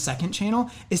Graham on the second channel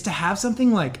is to have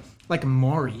something like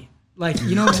Maury. Like,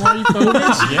 you know, Maury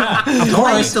Povich? Yeah. Of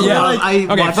course. Yeah. I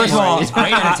Okay, watch first of all, Maury. It's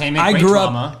great entertainment, I great grew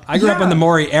drama. up. I grew up in the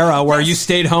Maury era where you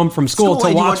stayed home from school to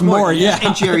and you watch Maury. Yeah,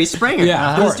 and Jerry Springer.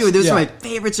 Yeah, of those course. two. Those Yeah. are my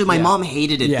favorites. So my mom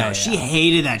hated it Yeah, though. yeah. She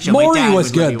hated that show. Maury my dad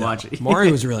was would let good. me watch it.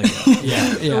 Maury was really good.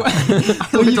 Yeah, yeah. I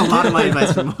learned a lot of my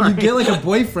advice from Maury. You get like a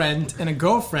boyfriend and a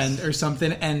girlfriend or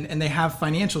something, and they have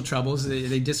financial troubles.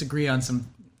 They disagree on some,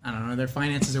 I don't know, their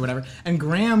finances or whatever. And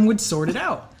Graham would sort it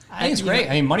out. I think it's great.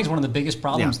 I mean, money's one of the biggest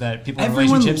problems that people in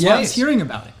Everyone relationships loves face. hearing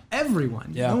about it.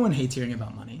 Everyone. Yeah. No one hates hearing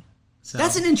about money. So.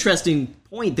 That's an interesting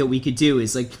point that we could do.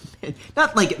 Is like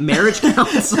not like marriage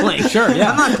counseling. Sure,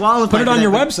 yeah. I'm not qualified. Put it for on that,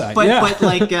 your but- website, But yeah. but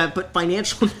like but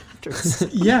financial matters.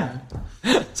 yeah.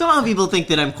 Somehow people think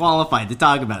that I'm qualified to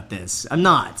talk about this. I'm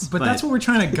not. But that's where we're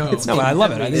trying to go. No, but I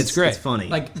love it. I think it's great. It's funny.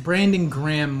 Like branding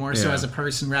Graham more so Yeah. as a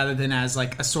person rather than as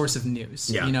like a source of news.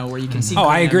 Yeah. You know, where you can see. Oh,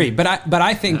 I Graham- agree. But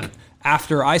I think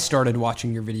after I started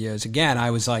watching your videos again,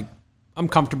 I was like, I'm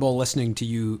comfortable listening to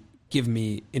you give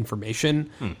me information,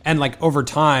 and like over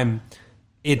time,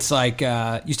 it's like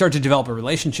you start to develop a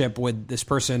relationship with this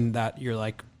person that you're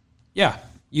like, yeah,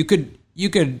 you could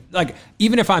like,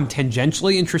 even if I'm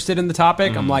tangentially interested in the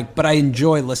topic, I'm like, but I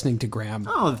enjoy listening to Graham.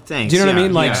 Oh, thanks. Do you know what I Yeah,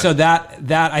 mean? Like, yeah. so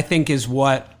that I think is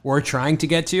what we're trying to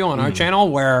get to on our channel,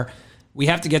 where we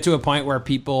have to get to a point where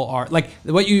people are like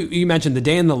what you mentioned, the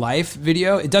day in the life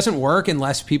video. It doesn't work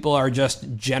unless people are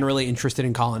just generally interested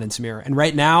in Colin and Samir. And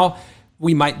right now,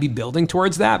 we might be building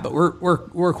towards that, but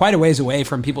we're quite a ways away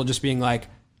from people just being like,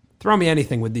 throw me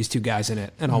anything with these two guys in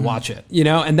it, and I'll watch it. You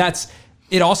know, and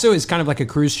it also is kind of like a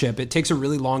cruise ship. It takes a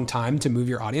really long time to move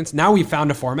your audience. Now we've found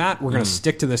a format. We're going to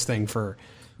stick to this thing for,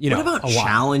 What about a while.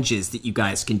 challenges that you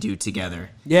guys can do together?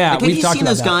 Yeah, like, have we've you talked seen about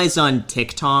those that. guys on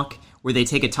TikTok where they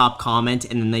take a top comment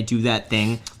and then they do that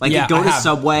thing? Like Yeah, they go I to have.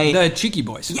 Subway. The Cheeky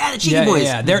Boys. Yeah, the Cheeky Boys.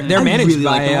 Yeah. They're I managed really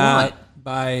like them a lot.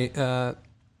 by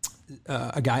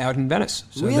a guy out in Venice.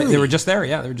 So Really? they were just there.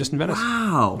 Yeah, they were just in Venice.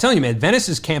 Wow. I'm telling you, man, Venice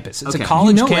is campus. It's Okay. a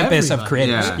college You know campus of everybody.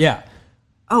 creators. Yeah. Yeah.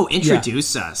 Oh,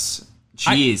 introduce us.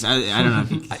 Jeez, I don't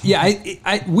know. If you,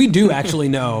 Yeah, we do actually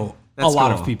know a That's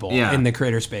lot cool. of people Yeah. in the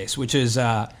creator space, which is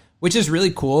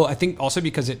really cool. I think also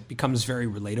because it becomes very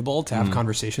relatable to have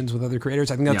conversations with other creators.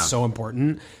 I think that's Yeah. so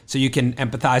important. So you can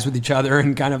empathize with each other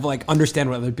and kind of like understand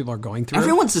what other people are going through.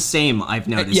 everyone's the same. I've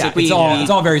noticed. Yeah, Like, it's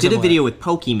all very did similar. a video with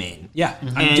Pokimane. Yeah,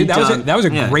 And, dude, that was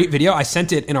a yeah. great video. I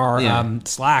sent it in our Yeah.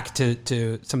 Slack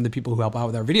to some of the people who help out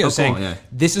with our videos, cool, saying yeah.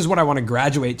 this is what I want to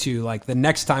graduate to. Like the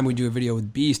next time we do a video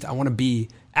with Beast, I want to be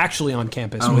actually on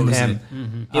campus with was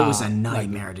him. It was a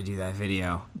nightmare to do that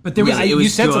video. But there was, Yeah, it it was You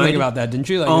said something good. about that, didn't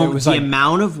you? Like, Oh, it was the like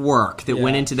amount of work that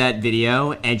went Yeah. into that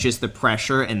video and just the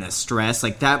pressure and the stress.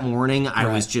 Like that morning, I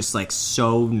was just like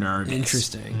so nervous.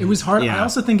 interesting. it was hard. I Yeah.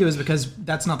 also think it was because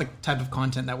that's not the type of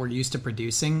content that we're used to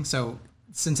producing. So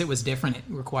since it was different, it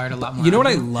required a lot more. You know what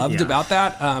I effort. loved Yeah. about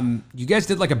that? You guys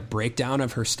did like a breakdown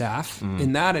of her staff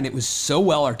in that, and it was so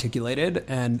well articulated.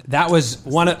 And that was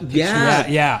one of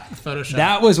yeah. Photoshop.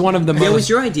 That was one of the most. That was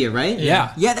your idea, right?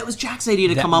 Yeah. Yeah, that was Jack's idea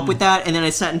to come up with that, and then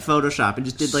I sat in Photoshop and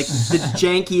just did like the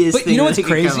jankiest But thing you know that what's I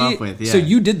could come crazy? up with. Yeah. So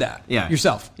you did that Yeah.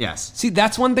 yourself. Yes. See,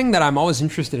 that's one thing that I'm always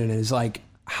interested in is like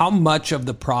how much of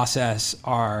the process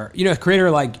are, a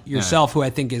creator like yourself who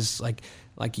I think is like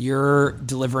you're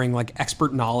delivering like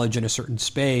expert knowledge in a certain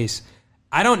space.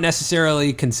 I don't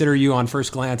necessarily consider you on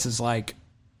first glance as like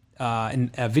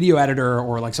a video editor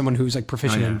or like someone who's like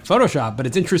proficient in Photoshop, but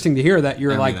it's interesting to hear that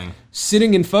you're like Everything.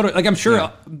 sitting in photo. Like I'm sure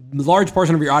a large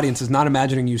portion of your audience is not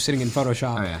imagining you sitting in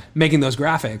Photoshop making those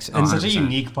graphics. And Such a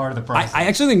unique part of the process. I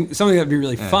actually think something that would be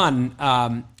really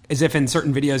fun is if in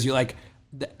certain videos you like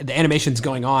the animation's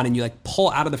going on and you like pull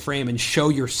out of the frame and show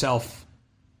yourself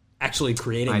actually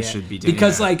creating it. should be doing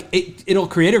because that. like it'll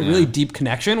create a really deep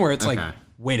connection where it's like,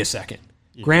 wait a second,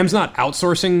 Graham's not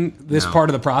outsourcing this part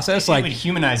of the process. it Like would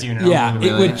humanize you in an yeah,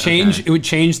 unbelievable it way. would change. It would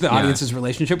change the audience's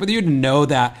relationship with you to know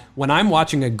that when I'm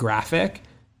watching a graphic,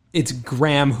 it's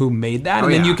Graham who made that,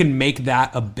 and then you can make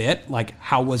that a bit. Like,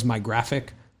 how was my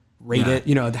graphic rate it,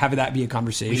 have that be a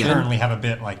conversation. We currently have a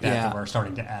bit like that we're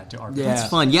starting to add to our videos. That's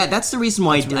fun. Yeah, that's the reason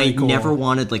why I cool. never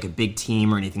wanted like a big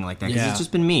team or anything like that, because it's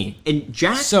just been me. And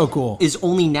Jack so cool. is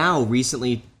only now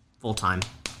recently full-time.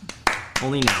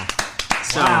 Only now.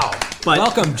 So, wow. But,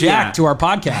 welcome, Jack, to our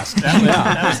podcast. That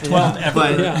was 12th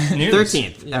ever news.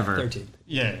 13th ever. 13th.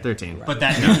 Yeah. 13. Right. But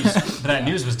that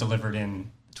news was delivered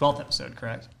in the 12th episode,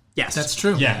 correct? Yes. That's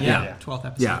true. Yeah. 12th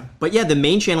episode. Yeah. But yeah, the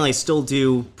main channel, I still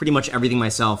do pretty much everything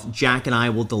myself. Jack and I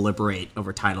will deliberate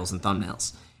over titles and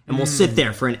thumbnails. And we'll sit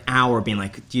there for an hour being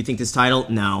like, do you think this title?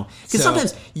 No. Because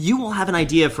sometimes you will have an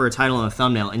idea for a title and a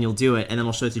thumbnail, and you'll do it, and then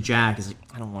we'll show it to Jack. He's like,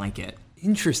 I don't like it.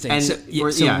 Interesting. And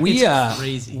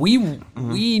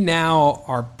we now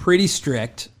are pretty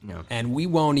strict, and we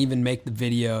won't even make the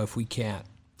video if we can't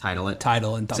title and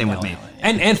thumbnail. Same with me.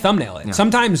 It. And thumbnail it. Yeah.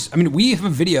 Sometimes, we have a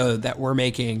video that we're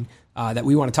making that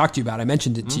we want to talk to you about. I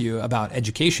mentioned it to you about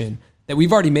education, that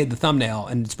we've already made the thumbnail,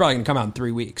 and it's probably going to come out in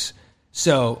 3 weeks.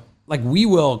 So, we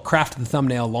will craft the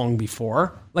thumbnail long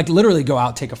before. Literally go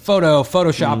out, take a photo,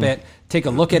 Photoshop it, take a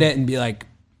look at it, and be like,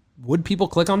 would people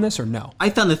click on this or no?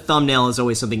 I found the thumbnail is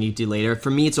always something you do later.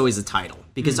 For me, it's always the title,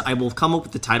 because I will come up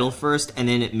with the title first and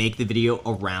then make the video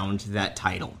around that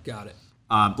title. Got it.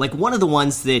 One of the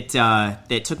ones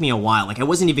that took me a while, I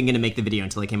wasn't even going to make the video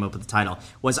until I came up with the title,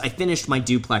 was I finished my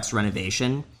duplex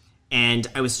renovation, and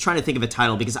I was trying to think of a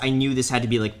title because I knew this had to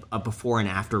be a before and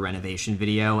after renovation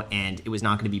video, and it was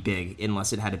not going to be big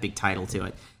unless it had a big title to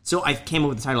it. So I came up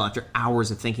with the title after hours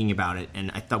of thinking about it,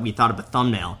 and we thought of a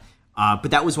thumbnail.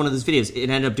 But that was one of those videos. It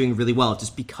ended up doing really well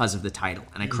just because of the title.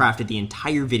 And I crafted the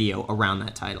entire video around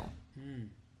that title.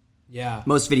 Yeah.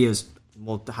 Most videos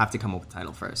will have to come up with the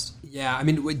title first. Yeah.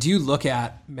 Do you look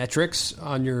at metrics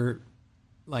on your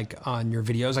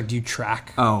videos? Do you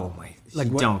track? Oh, my.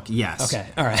 Don't. Yes. Okay.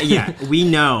 All right. Yeah. We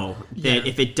know that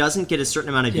if it doesn't get a certain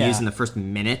amount of views in the first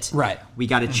minute, we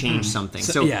got to change something.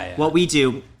 So what we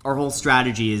do, our whole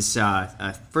strategy is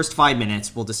first 5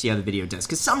 minutes, we'll just see how the video does.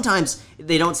 Because sometimes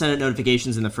they don't send out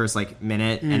notifications in the first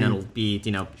minute, and it'll be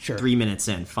 3 minutes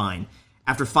in. Fine.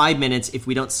 After 5 minutes, if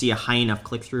we don't see a high enough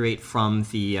click-through rate from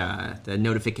the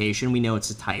notification, we know it's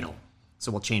a title. So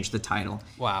we'll change the title.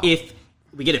 Wow. If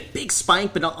we get a big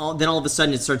spike, but then all of a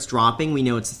sudden it starts dropping, we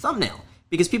know it's a thumbnail.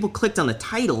 Because people clicked on the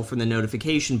title from the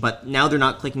notification, but now they're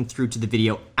not clicking through to the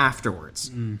video afterwards.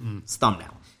 It's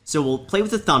thumbnail. So we'll play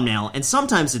with the thumbnail, and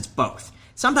sometimes it's both.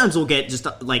 Sometimes we'll get just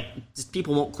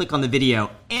people won't click on the video,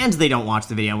 and they don't watch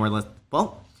the video, and we're like,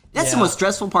 well, that's the most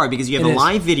stressful part, because you have a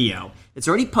live video. It's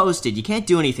already posted. You can't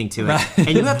do anything to it.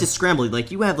 And you have to scramble.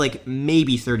 You have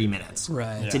maybe 30 minutes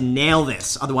to nail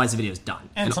this. Otherwise, the video's done.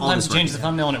 And sometimes you change the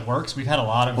thumbnail and it works. We've had a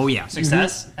lot of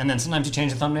success. And then sometimes you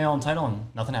change the thumbnail and title and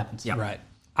nothing happens. Yeah. Right.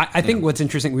 I think what's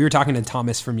interesting, we were talking to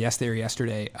Thomas from Yes Theory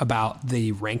yesterday about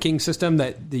the ranking system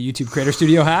that the YouTube Creator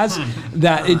Studio has.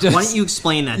 That it just, why don't you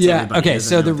explain that to everybody? Okay,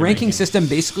 so the ranking system,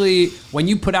 basically, when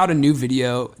you put out a new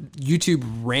video, YouTube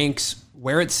ranks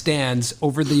where it stands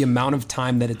over the amount of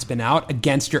time that it's been out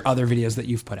against your other videos that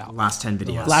you've put out. Last 10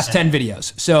 videos. Last 10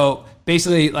 videos. So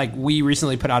basically, we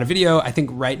recently put out a video. I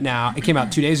think right now, it came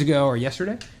out 2 days ago or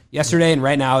yesterday. And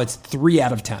right now it's 3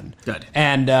 out of 10. Good.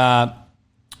 And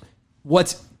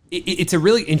it's a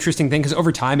really interesting thing, because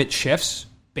over time it shifts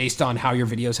based on how your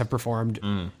videos have performed.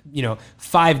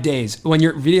 5 days. When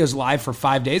your video's live for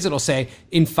 5 days, it'll say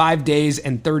in 5 days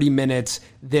and 30 minutes,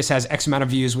 this has X amount of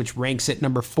views, which ranks it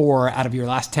number 4 out of your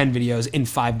last 10 videos in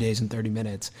 5 days and 30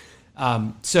 minutes.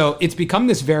 So it's become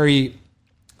this they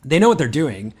know what they're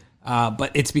doing,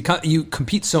 but it's become, you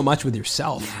compete so much with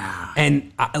yourself. Yeah.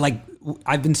 And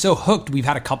I've been so hooked. We've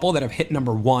had a couple that have hit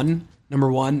number one,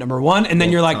 and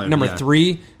then you're like number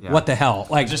 3. Yeah. What the hell?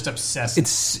 Just obsessed.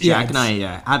 It's Jack and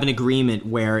I have an agreement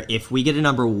where if we get a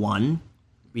number 1,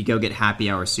 we go get happy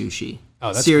hour sushi.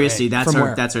 Oh, that's seriously,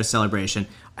 great. That's our celebration.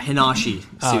 Hinashi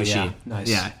sushi. Oh, yeah. Nice.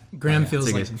 Yeah. Graham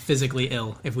feels physically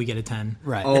ill if we get a 10.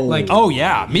 Right.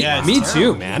 Me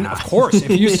too, man. Of course. If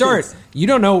you start, you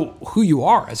don't know who you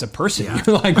are as a person. Yeah.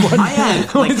 You're like,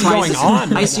 what's going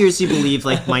on? I seriously believe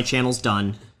my channel's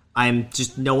done. I'm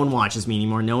just, no one watches me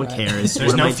anymore. No one cares.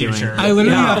 There's what am no I doing? future. I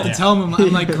literally have to tell him,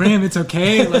 I'm like, Graham, it's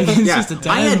okay. It's just a 10.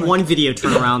 I had one video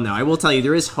turn around though. I will tell you,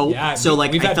 there is hope. Yeah, so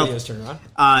we've had videos turn around.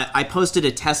 I posted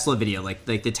a Tesla video,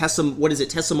 the Tesla. What is it?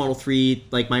 Tesla Model 3.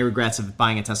 My regrets of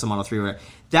buying a Tesla Model 3. Or whatever.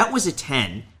 That was a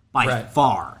 10 by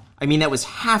far. I mean, that was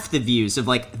half the views of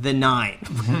the 9.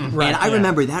 And I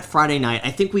remember that Friday night.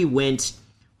 I think we went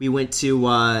to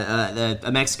a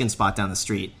Mexican spot down the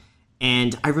street.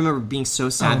 And I remember being so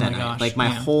sad that night. Like, my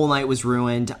whole night was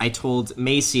ruined. I told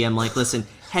Macy, I'm like, listen,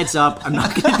 heads up, I'm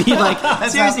not going to be like,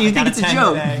 seriously, you think it's a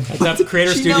joke? That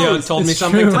Creator Studio told me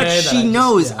something today. But she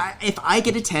knows. If I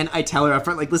get a 10, I tell her up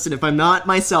front, like, listen, if I'm not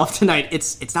myself tonight,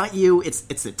 it's not you, it's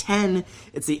the 10,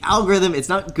 it's the algorithm, it's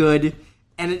not good.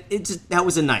 And it just, that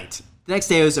was a night. The next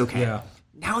day, it was okay. Yeah.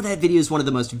 Now that video is one of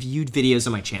the most viewed videos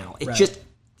on my channel. It just...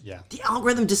 Yeah. The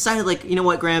algorithm decided, like, you know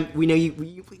what, Graham, we know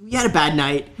you had a bad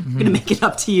night. We're going to make it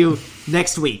up to you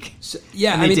next week. So,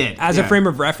 and they did. As a frame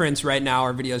of reference, right now,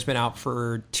 our video's been out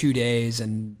for 2 days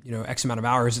and, X amount of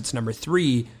hours. It's number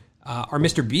 3. Our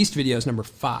Mr. Beast video is number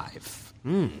 5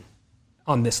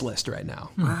 on this list right now.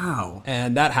 Wow.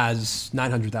 And that has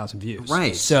 900,000 views.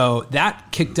 Right. So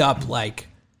that kicked up, like,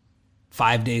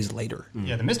 5 days later.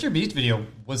 Yeah, the Mr. Beast video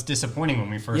was disappointing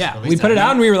when we first released it. We put it out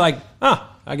and we were like,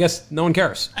 I guess no one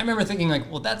cares. I remember thinking,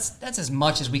 like, well, that's as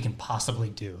much as we can possibly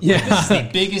do. Yeah. Like, this is the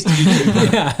biggest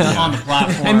YouTube on the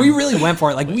platform. And we really went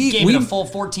for it. Like, we gave it a full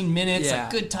 14 minutes,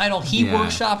 like, good title. He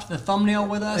workshopped the thumbnail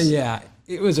with us. Yeah,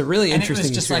 it was a really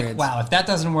interesting experience. It was just like, wow, if that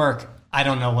doesn't work, I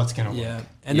don't know what's going to work. Yeah.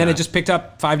 And then it just picked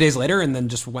up 5 days later and then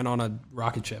just went on a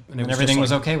rocket ship. And everything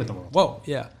was okay with the world. Whoa,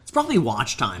 yeah. It's probably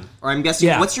watch time. Or I'm guessing,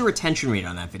 what's your retention rate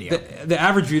on that video? The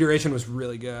average view duration was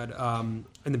really good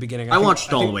in the beginning. I watched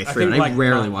it all the way through, and I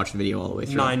rarely watch the video all the way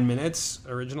through. 9 minutes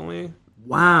originally.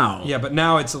 Wow. Yeah, but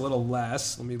now it's a little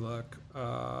less. Let me look.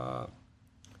 Now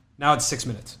it's 6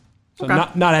 minutes. So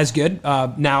not as good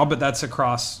now, but that's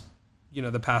across...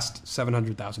 the past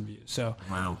 700,000 views. So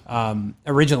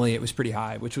originally it was pretty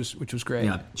high, which was great.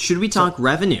 Yeah. Should we talk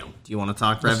revenue? Do you want to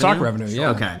talk revenue? Let's talk revenue.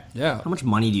 Yeah. Okay. Yeah. How much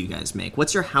money do you guys make?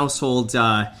 What's your household?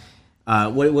 What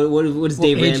does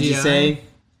Dave Ramsey say?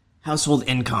 Household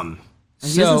income.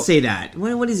 He doesn't say that.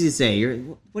 What does he say?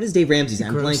 What is Dave Ramsey say?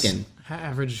 I'm blanking.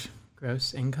 Average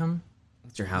gross income.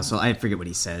 What's your household? I forget what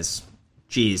he says.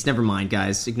 Jeez, never mind,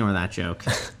 guys. Ignore that joke.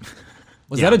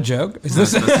 Was that a joke? Is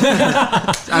this?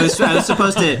 I was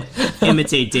supposed to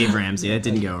imitate Dave Ramsey. That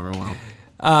didn't go over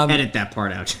well. Edit that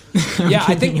part out. Yeah,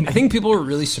 I think people were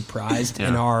really surprised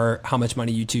in our how much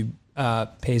money YouTube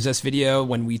pays us video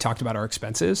when we talked about our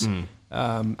expenses.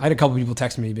 I had a couple people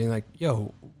text me being like,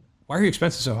 "Yo, why are your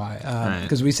expenses so high?"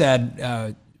 Because we said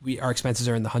our expenses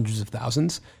are in the hundreds of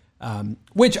thousands.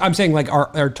 Which I'm saying, like,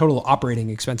 our total operating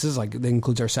expenses, like, that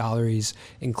includes our salaries,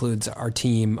 includes our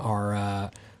team, our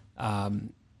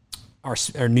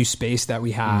new space that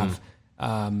we have.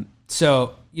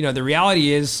 So, the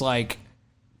reality is, like,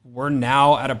 we're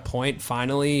now at a point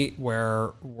finally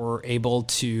where we're able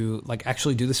to, like,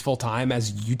 actually do this full time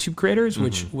as YouTube creators,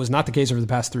 which was not the case over the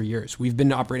past 3 years. We've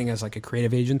been operating as, like, a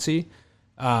creative agency.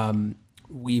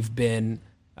 We've been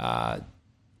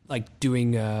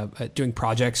doing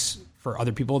projects for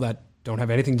other people that don't have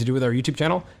anything to do with our YouTube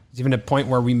channel. It's even a point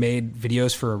where we made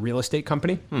videos for a real estate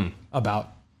company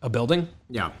about a building,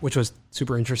 which was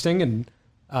super interesting. And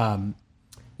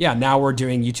now we're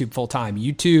doing YouTube full time.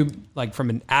 YouTube, like, from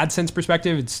an AdSense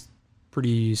perspective, it's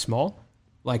pretty small.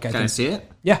 Like, Can I see it?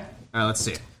 Yeah. All right, let's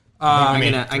see. I'm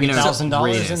gonna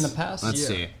 $3,000 in the past. Let's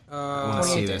see. I want to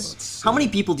see this. How many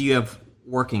people do you have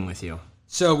working with you?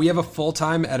 So we have a full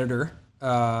time editor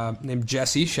named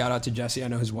Jesse. Shout out to Jesse. I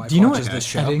know his wife watches this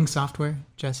show. Editing software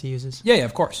Jesse uses? Yeah,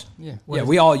 of course. Yeah,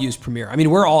 we all use Premiere. I mean,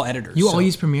 we're all editors. You all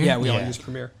use Premiere? Yeah, we all use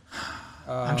Premiere.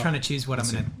 I'm trying to choose what I'm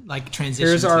going to, like, transition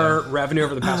Here's our revenue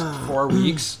over the past 4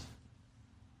 weeks.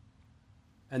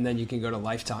 And then you can go to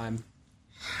lifetime.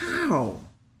 How?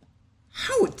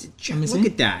 Look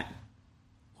at that.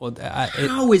 Well,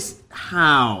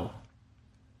 how?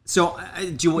 So,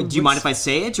 do you mind if I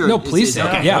say it? Or no, please say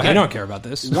it. Yeah, okay. I don't care about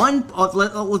this.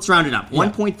 Let's round it up.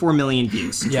 1.4 million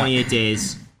views, 28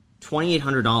 days,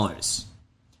 $2,800.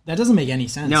 That doesn't make any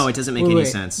sense. No, it doesn't make any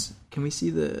sense. Can we see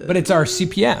the... But it's our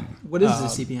CPM. What is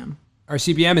the CPM? Our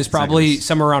CPM is probably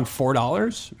somewhere around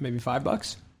 $4, maybe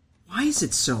 $5. Why is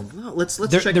it so low? Let's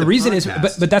check the reason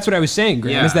podcast. But that's what I was saying,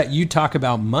 Graham, is that you talk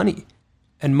about money.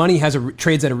 And money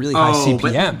trades at a really high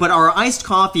CPM. But our iced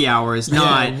coffee hour is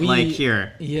not like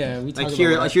here. Yeah, we talk like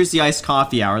here. Like, here's the iced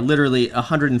coffee hour. Literally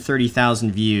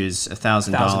 130,000 views,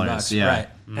 $1,000. Yeah. Right.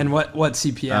 And what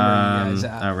CPM are you guys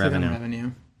at?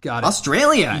 Revenue. Got it.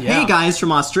 Australia. Yeah. Hey guys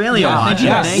from Australia watching.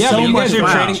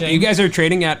 You guys are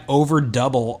trading at over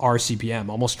double our CPM,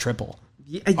 almost triple.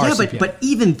 Yeah, but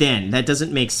even then, that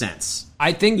doesn't make sense.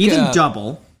 I think even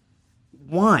double.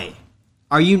 Why?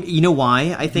 Are you know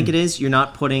why I think it is? You're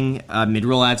not putting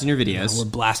mid-roll ads in your videos. Yeah, we're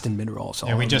blasting mid-roll.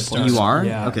 So we just started. You are?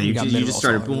 Yeah, okay, you just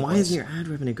started. Well, why isn't your ad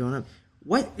revenue going up?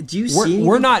 What do you see?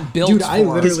 We're not built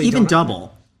for... Because even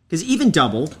double.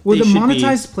 Well, the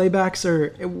monetized playbacks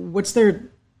are... What's their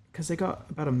Because they got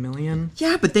about 1 million.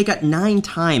 Yeah, but they got 9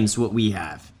 times what we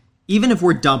have. Even if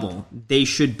we're double, they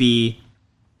should be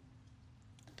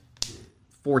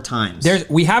 4 times.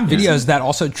 We have videos that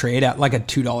also trade at like a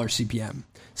 $2 CPM.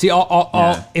 See,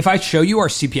 if I show you our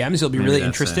CPMs, you'll be really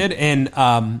interested in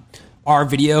our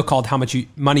video called "How Much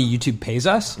Money YouTube Pays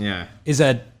Us." Yeah, is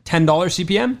a $10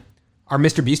 CPM. Our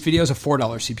Mr. Beast video is a $4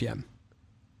 CPM.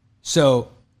 So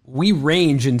we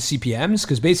range in CPMs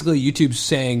because basically YouTube's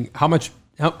saying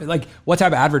what type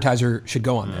of advertiser should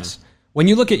go on this. When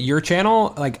you look at your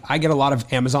channel, like I get a lot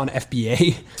of Amazon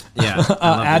FBA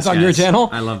ads on your channel.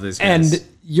 I love this guys. And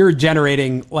you're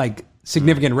generating like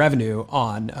significant revenue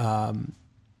on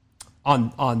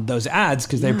those ads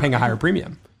because they're paying a higher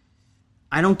premium.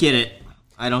 I don't get it.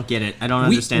 I don't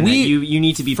understand that. You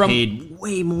need to be paid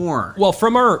way more. Well,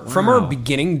 from our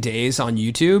beginning days on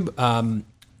YouTube,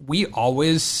 we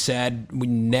always said we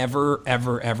never,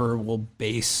 ever, ever will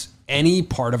base any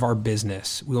part of our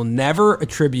business. We will never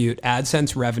attribute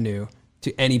AdSense revenue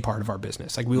to any part of our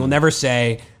business. Like we will never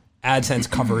say AdSense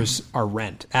covers our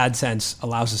rent. AdSense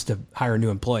allows us to hire a new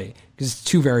employee because it's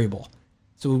too variable.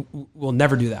 So we'll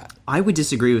never do that. I would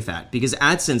disagree with that because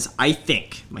AdSense, I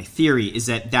think, my theory is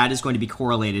that is going to be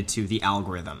correlated to the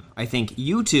algorithm. I think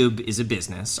YouTube is a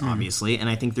business, obviously, and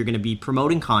I think they're going to be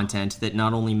promoting content that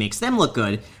not only makes them look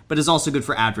good, but is also good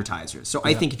for advertisers. So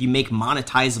I think if you make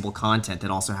monetizable content that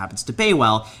also happens to pay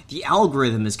well, the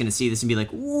algorithm is going to see this and be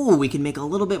like, ooh, we can make a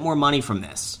little bit more money from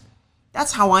this.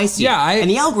 That's how I see it. And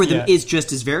the algorithm is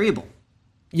just as variable.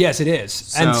 Yes, it is.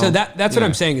 So that's what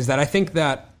I'm saying is that I think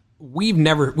that we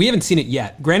haven't seen it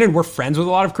yet. Granted, we're friends with a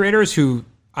lot of creators who,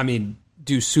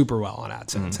 do super well on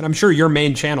AdSense. And I'm sure your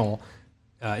main channel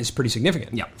is pretty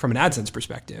significant from an AdSense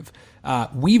perspective.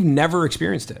 We've never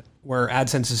experienced it where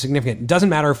AdSense is significant. It doesn't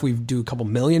matter if we do a couple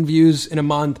million views in a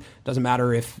month. It doesn't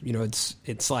matter if,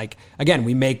 it's like, again,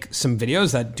 we make some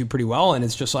videos that do pretty well and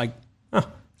it's just like,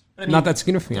 not that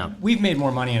significant. Yeah. We've made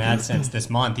more money in AdSense this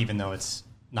month, even though it's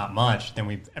not much than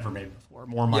we've ever made before.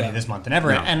 More money this month than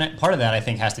ever. Yeah. And part of that, I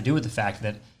think, has to do with the fact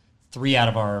that 3 out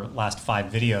of our last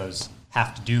 5 videos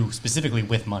have to do specifically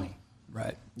with money.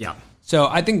 Right. Yeah. So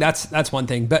I think that's one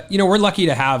thing. But, we're lucky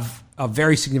to have a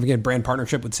very significant brand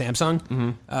partnership with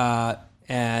Samsung.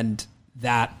 And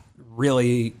that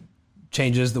really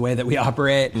changes the way that we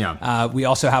operate. Yeah. We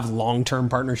also have long-term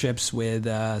partnerships with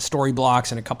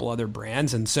Storyblocks and a couple other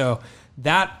brands. And so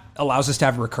that allows us to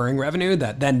have recurring revenue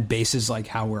that then bases like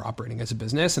how we're operating as a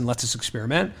business and lets us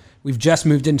experiment. We've just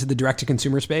moved into the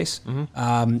direct-to-consumer space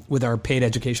with our paid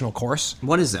educational course.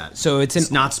 What is that? So it's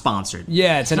not sponsored.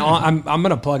 Yeah, it's an. I'm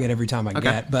going to plug it every time I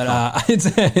get, but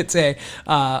it's a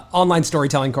online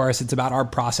storytelling course. It's about our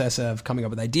process of coming up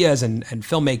with ideas and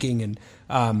filmmaking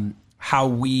and how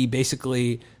we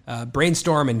basically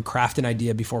brainstorm and craft an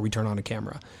idea before we turn on a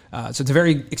camera. So it's a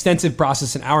very extensive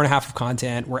process, an hour and a half of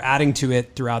content. We're adding to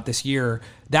it throughout this year.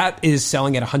 That is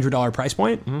selling at $100 price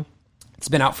point. It's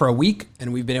been out for a week,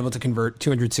 and we've been able to convert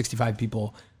 265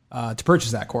 people to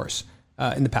purchase that course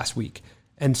in the past week.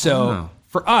 And so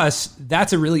for us,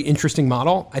 that's a really interesting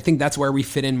model. I think that's where we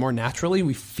fit in more naturally.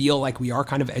 We feel like we are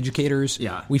kind of educators.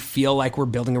 Yeah. We feel like we're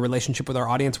building a relationship with our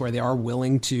audience where they are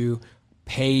willing to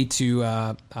pay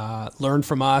to learn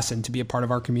from us and to be a part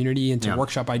of our community and to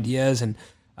workshop ideas. And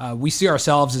we see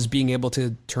ourselves as being able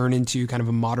to turn into kind of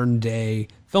a modern day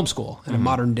film school and a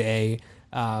modern day,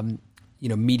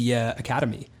 media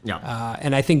academy. Yeah.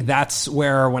 And I think that's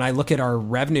where, when I look at our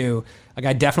revenue, like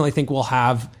I definitely think we'll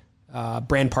have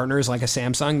brand partners like a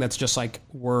Samsung that's just like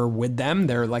we're with them.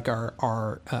 They're like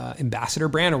our ambassador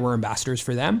brand, or we're ambassadors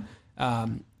for them.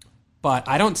 But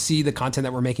I don't see the content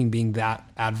that we're making being that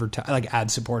ad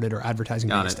supported or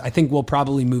advertising based. I think we'll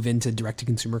probably move into direct to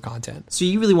consumer content. So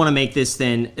you really want to make this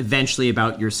then eventually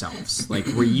about yourselves, like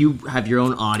where you have your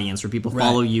own audience, where people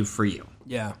follow you for you.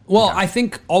 Yeah. Well, I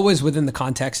think always within the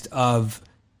context of,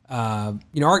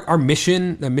 our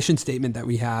mission, the mission statement that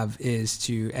we have is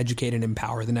to educate and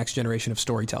empower the next generation of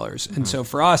storytellers. And so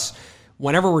for us,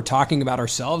 whenever we're talking about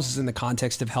ourselves, is in the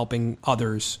context of helping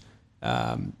others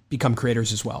become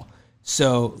creators as well.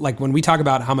 So like when we talk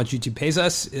about how much YouTube pays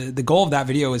us, the goal of that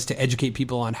video is to educate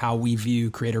people on how we view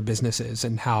creator businesses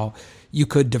and how you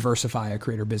could diversify a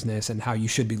creator business and how you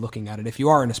should be looking at it if you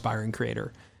are an aspiring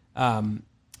creator.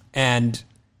 And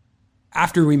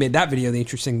after we made that video, the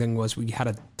interesting thing was we had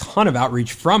a ton of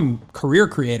outreach from career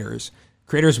creators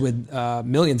with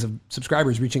millions of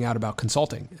subscribers reaching out about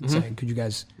consulting and saying, could you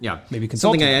guys maybe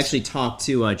consult? Something I actually talked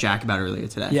to Jack about earlier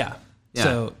today. Yeah.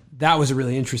 So that was a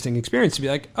really interesting experience to be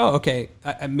like, oh, okay,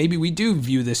 maybe we do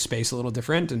view this space a little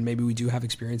different, and maybe we do have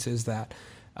experiences that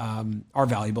are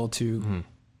valuable to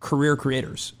career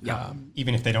creators.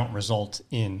 Even if they don't result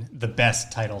in the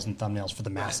best titles and thumbnails for the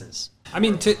masses. I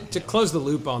mean, to close the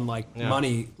loop on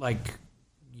money,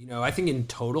 I think in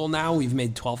total now we've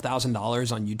made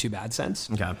 $12,000 on YouTube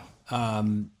AdSense.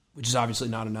 Okay. Which is obviously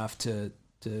not enough to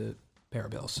pay our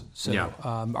bills. So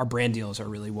our brand deals are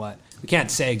really what we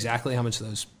can't say exactly how much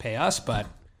those pay us, but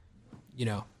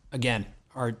again,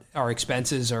 our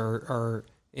expenses are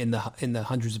in the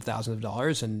hundreds of thousands of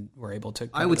dollars, and we're able to.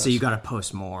 I would say you got to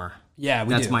post more. Yeah,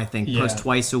 that's my thing. Post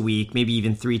twice a week, maybe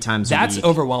even 3 times a week. That's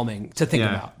overwhelming to think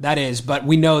about. That is, but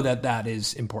we know that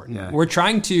is important. Yeah. We're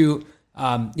trying to,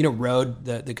 Rode,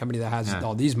 the company that has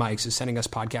all these mics, is sending us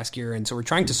podcast gear, and so we're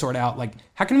trying to sort out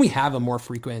how can we have a more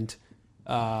frequent.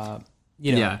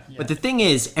 But the thing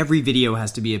is, every video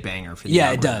has to be a banger for the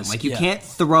algorithm. It does. You can't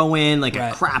throw in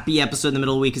a crappy episode in the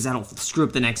middle of the week because that'll screw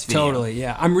up the next video. Totally,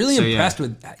 yeah. I'm really impressed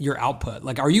with your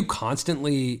output. Are you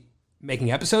constantly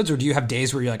making episodes, or do you have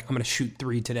days where you're like, I'm going to shoot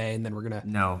 3 today, and then we're going to...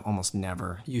 No, almost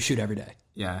never. You shoot every day?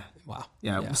 Yeah. Wow.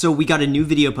 Yeah. So we got a new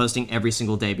video posting every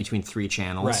single day between 3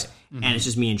 channels. Right. Mm-hmm. And it's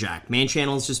just me and Jack. Main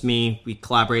channel is just me. We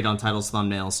collaborate on titles,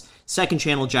 thumbnails. Second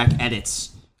channel, Jack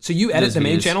edits. So you edit the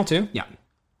main channel too? Yeah.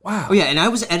 Wow. Oh, yeah, and I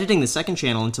was editing the second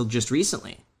channel until just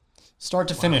recently. Start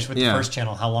to finish with the first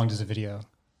channel, how long does a video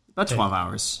About 12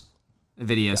 hours a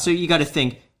video. Yeah. So you got to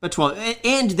think, about 12.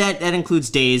 And that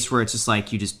includes days where it's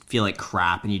just you just feel like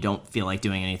crap and you don't feel like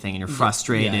doing anything and you're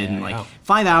frustrated. And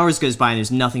 5 hours goes by and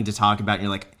there's nothing to talk about. And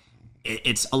you're like,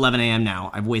 it's 11 a.m. now.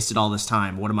 I've wasted all this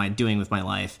time. What am I doing with my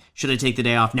life? Should I take the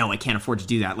day off? No, I can't afford to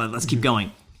do that. Let's keep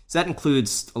going. So that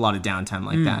includes a lot of downtime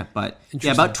like that. But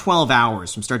about 12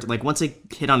 hours from start to once I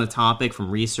hit on a topic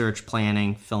from research,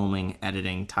 planning, filming,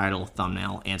 editing, title,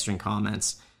 thumbnail, answering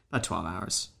comments, about 12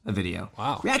 hours a video.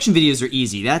 Wow. Reaction videos are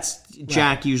easy. That's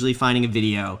Jack usually finding a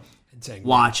video,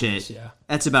 watch it. Yeah.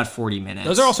 That's about 40 minutes.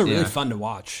 Those are also really fun to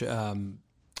watch.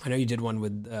 I know you did one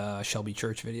with Shelby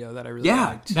Church video that I really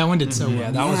liked. That one did so well. Yeah,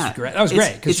 that was great. That was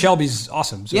great because Shelby's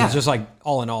awesome. So it's just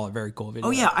all in all a very cool video.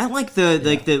 Oh yeah, I like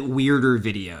the weirder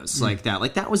videos like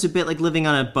that. That was a bit like living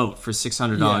on a boat for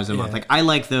 $600 a month. I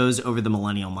like those over the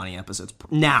Millennial Money episodes.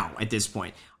 Now at this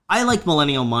point, I liked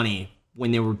Millennial Money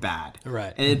when they were bad,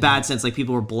 right? And in a bad sense,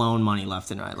 people were blowing money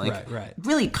left and right. Right.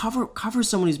 Really cover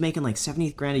someone who's making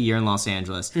 $70,000 a year in Los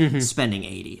Angeles, spending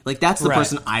 80. That's the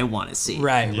person I want to see.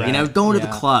 Right. Going to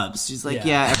the clubs. She's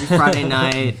every Friday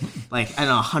night, I don't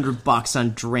know, $100 on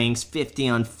drinks, 50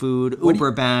 on food,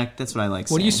 Uber back. That's what I like.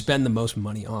 What do you spend the most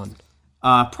money on?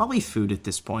 Probably food at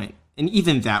this point, and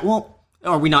even that. Well,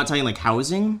 are we not talking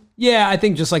housing? Yeah, I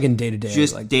think just in day to day.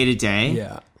 Just day to day.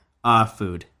 Yeah.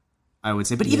 Food. I would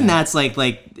say, but even that's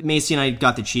Macy and I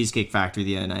got the Cheesecake Factory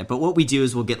the other night. But what we do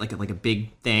is we'll get a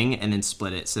big thing and then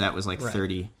split it. So that was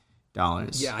 $30.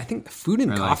 Yeah, I think food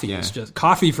and coffee is just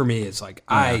coffee for me. Is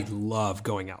I love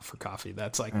going out for coffee.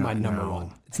 That's my number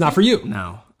one. It's not for you.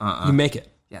 No, you make it.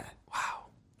 Yeah. Wow,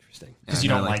 interesting. Because you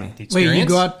don't like the experience. Wait, you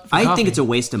go out for I think it's a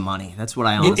waste of money. That's what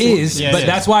I honestly. It is, but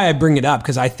that's why I bring it up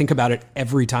because I think about it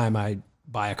every time I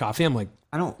buy a coffee. I'm like,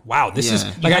 I don't. Wow, this is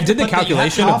I did the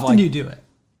calculation How of often do you do it?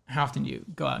 How often do you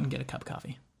go out and get a cup of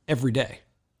coffee? every day.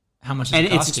 How much? And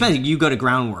it's expensive. You go to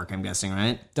Groundwork, I'm guessing,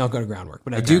 right? Don't go to Groundwork,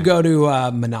 but I do go to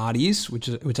Minotti's,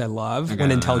 which I love. When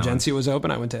Intelligentsia was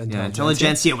open, I went to Intelligentsia. Yeah,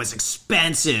 Intelligentsia was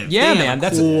expensive. Yeah, man,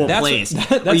 that's a cool place.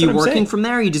 That's Are you working from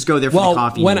there? Or you just go there for the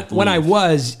coffee? When I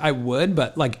was, I would,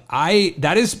 but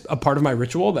that is a part of my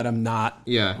ritual that I'm not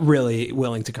really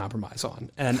willing to compromise on,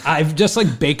 and I've just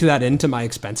baked that into my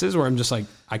expenses where I'm just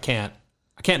I can't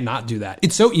not do that.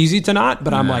 It's so easy to not,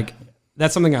 but I'm like.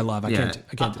 That's something I love. I can't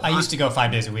do that. I used to go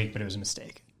 5 days a week, but it was a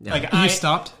mistake. Yeah. You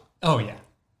stopped? Oh, yeah.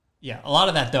 Yeah. A lot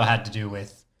of that, though, had to do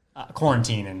with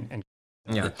quarantine and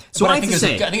yeah. So I think it's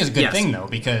a good thing, though,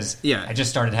 because I just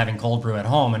started having cold brew at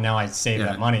home, and now I save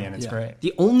that money, and it's great.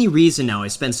 The only reason now I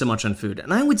spend so much on food,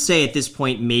 and I would say at this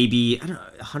point, maybe, I don't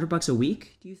know, $100 a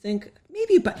week, do you think?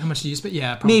 Maybe about... How much do you spend?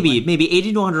 Yeah, probably. Maybe $80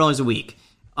 to $100 a week,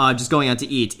 just going out to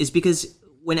eat, is because...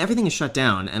 when everything is shut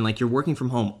down and you're working from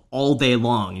home all day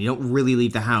long, and you don't really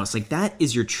leave the house, that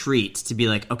is your treat to be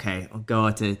okay, I'll go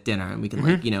out to dinner and we can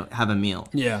have a meal.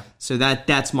 Yeah. So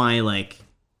that's my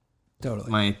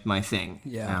totally my thing.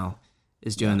 Yeah. Now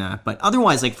is doing that. But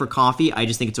otherwise, for coffee, I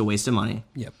just think it's a waste of money.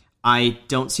 Yep. I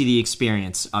don't see the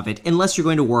experience of it unless you're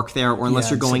going to work there or unless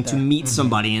you're going to meet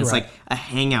somebody and it's a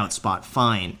hangout spot.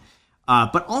 Fine.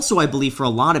 But also, I believe for a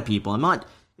lot of people, I'm not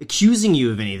accusing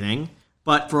you of anything.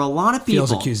 But for a lot of people...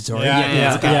 Feels accusatory.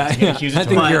 Yeah. I think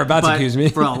you're about to accuse me.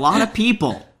 For a lot of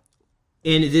people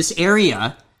in this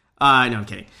area... no, I'm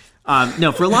kidding.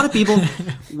 No, for a lot of people,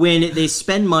 when they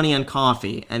spend money on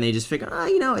coffee and they just figure,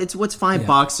 it's what's $5,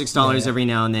 $6 every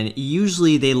now and then.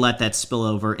 Usually, they let that spill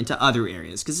over into other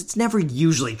areas because it's never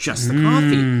usually just the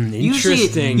coffee.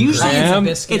 Interesting. Usually,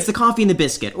 it's the coffee and the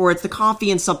biscuit, or it's the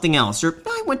coffee and something else. Or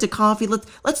I went to coffee.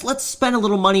 Let's spend a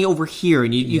little money over here,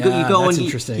 and you go and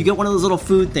you get one of those little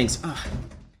food things.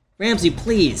 Ramsey,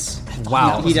 please.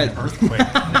 Wow. He does earthquake.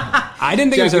 I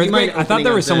didn't think it was an earthquake. I thought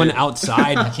there was someone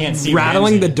outside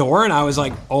rattling the door, and I was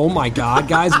like, oh my God,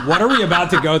 guys, what are we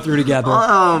about to go through together?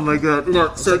 Oh my God.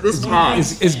 No, so this cat...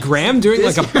 Is Graham doing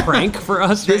like a prank for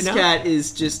us right now? This cat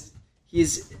is just...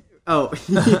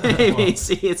 Hey,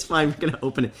 Macy, it's fine. We're going to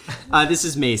open it. This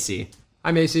is Macy.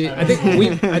 Hi, Macy. I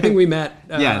think we met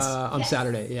yes. On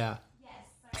Saturday. Yeah.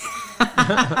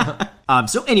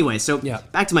 So anyway,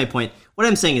 back to my point. What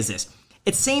I'm saying is this.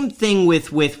 It's same thing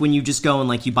with when you just go and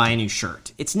like you buy a new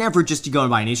shirt. It's never just you go and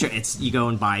buy a new shirt. It's you go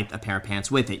and buy a pair of pants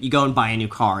with it. You go and buy a new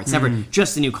car. It's never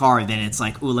just a new car. Then it's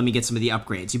like, ooh, let me get some of the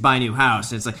upgrades. You buy a new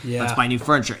house, and it's like, let's buy new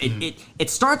furniture. It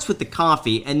starts with the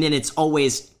coffee, and then it's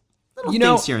always little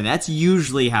things here. That's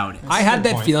usually how it is. I had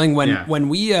that feeling when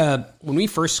we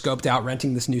first scoped out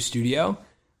renting this new studio.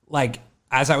 Like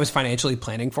as I was financially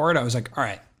planning for it, I was like, all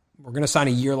right, we're going to sign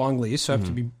a year-long lease, so I have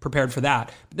to be prepared for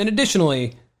that. But then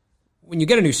additionally, when you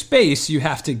get a new space, you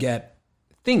have to get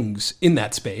things in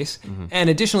that space. And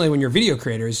additionally, when you're video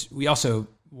creators, we also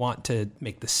want to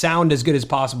make the sound as good as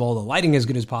possible, the lighting as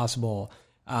good as possible.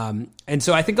 And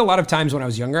so I think a lot of times when I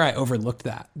was younger, I overlooked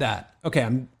that okay,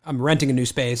 I'm renting a new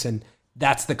space and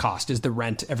that's the cost, is the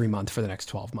rent every month for the next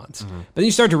 12 months. But then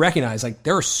you start to recognize like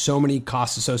there are so many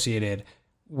costs associated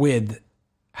with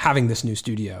having this new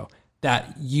studio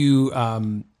that you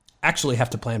actually have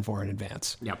to plan for in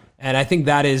advance. Yep. And I think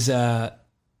that is,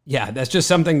 that's just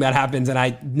something that happens. And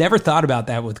I never thought about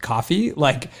that with coffee.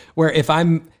 Like where if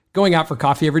I'm going out for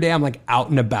coffee every day, I'm like out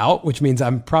and about, which means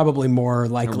I'm probably more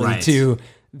likely to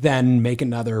then make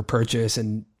another purchase.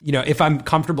 And, if I'm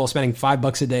comfortable spending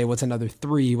 $5 a day, what's another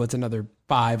 3, what's another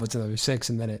 5, what's another 6,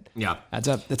 and then it adds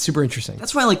up. That's super interesting.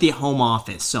 That's why I like the home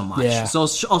office so much. Yeah. So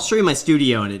I'll show you my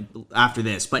studio after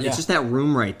this, but it's just that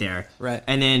room right there. Right.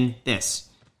 And then this.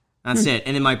 That's it.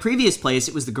 And in my previous place,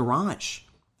 it was the garage.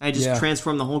 I just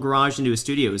transformed the whole garage into a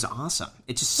studio. It was awesome.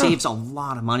 It just saves a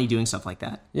lot of money doing stuff like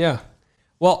that. Yeah.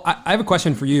 Well, I have a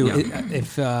question for you.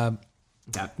 If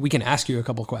we can ask you a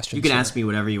couple questions. You can ask me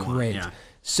whatever you want. Great. Yeah.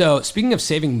 So speaking of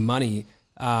saving money,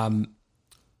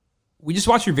 we just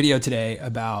watched your video today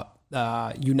about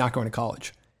you not going to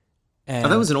college.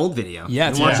 And that was an old video. Yeah,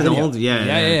 it's watching the old.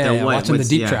 Yeah. Watching the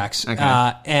deep tracks.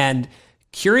 Okay. And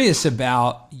curious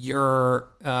about your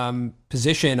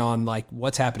position on like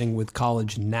what's happening with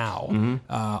college now.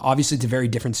 Obviously, it's a very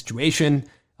different situation.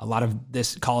 A lot of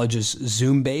this college is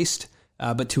Zoom based,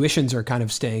 but tuitions are kind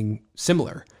of staying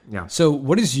similar. Yeah. So,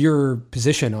 what is your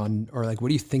position on, or like, what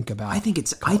do you think about? I think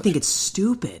it's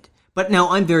stupid. But now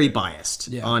I'm very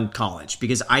biased on college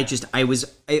because I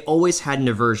always had an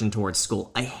aversion towards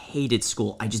school. I hated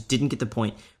school. I just didn't get the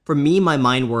point. For me, my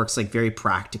mind works like very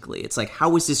practically. It's like,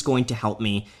 how is this going to help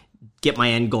me get my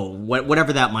end goal,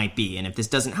 whatever that might be? And if this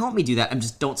doesn't help me do that, I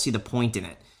just don't see the point in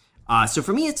it. So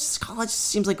for me, college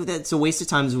seems like it's a waste of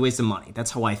time, it's a waste of money.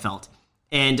 That's how I felt.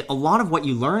 And a lot of what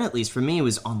you learn, at least for me,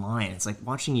 was online. It's like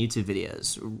watching YouTube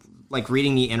videos, like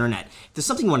reading the internet. If there's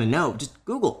something you want to know, just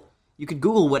Google. You could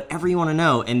Google whatever you want to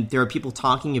know, and there are people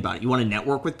talking about it. You want to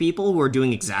network with people who are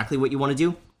doing exactly what you want to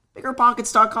do?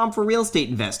 BiggerPockets.com for real estate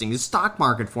investing. There's stock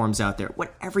market forums out there.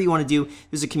 Whatever you want to do,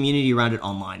 there's a community around it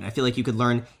online. I feel like you could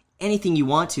learn anything you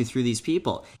want to through these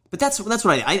people. But that's what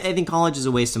I think college is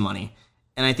a waste of money.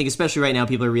 And I think especially right now,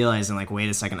 people are realizing, like, wait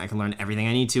a second, I can learn everything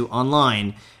I need to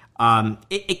online.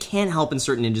 It can help in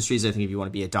certain industries. I think if you want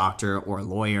to be a doctor or a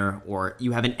lawyer, or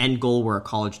you have an end goal where a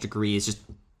college degree is just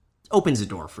opens a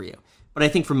door for you. But I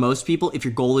think for most people, if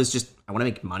your goal is just, I want to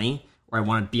make money, or I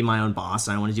want to be my own boss,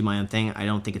 and I want to do my own thing, I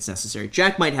don't think it's necessary.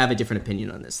 Jack might have a different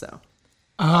opinion on this, though.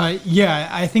 Yeah,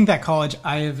 I think that college,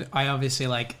 I obviously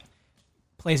like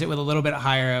plays it with a little bit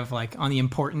higher of like on the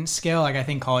importance scale. Like I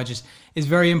think college is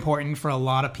very important for a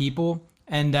lot of people.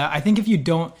 And I think if you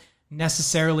don't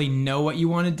necessarily know what you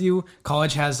want to do,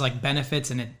 college has like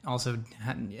benefits, and it also,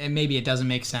 maybe it doesn't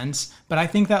make sense. But I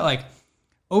think that like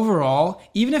overall,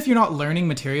 even if you're not learning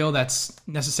material that's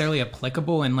necessarily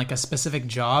applicable in like a specific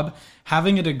job,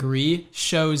 having a degree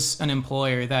shows an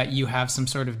employer that you have some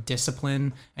sort of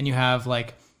discipline, and you have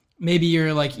like, maybe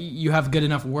you're like, you have good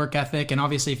enough work ethic. And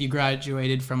obviously if you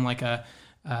graduated from like a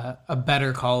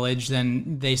better college,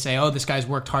 then they say, oh, this guy's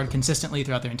worked hard consistently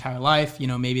throughout their entire life. You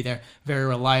know, maybe they're very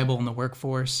reliable in the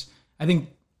workforce. I think,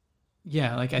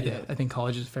 I think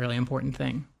college is a fairly important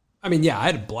thing. I mean, yeah, I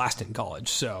had a blast in college.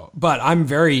 So, but I'm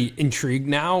very intrigued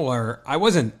now. Or I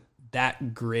wasn't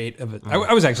that great of a.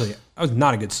 I was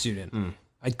not a good student.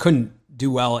 I couldn't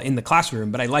do well in the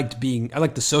classroom, but I liked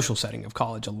the social setting of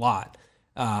college a lot.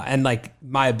 And like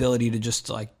my ability to just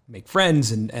like make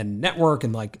friends and network,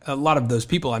 and like a lot of those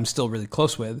people I'm still really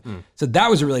close with. So that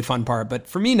was a really fun part. But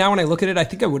for me now, when I look at it, I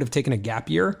think I would have taken a gap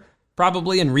year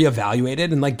probably and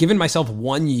reevaluated and like given myself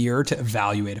 1 year to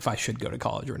evaluate if I should go to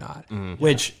college or not,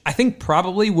 which I think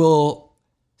probably will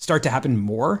start to happen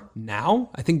more now.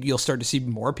 I think you'll start to see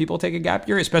more people take a gap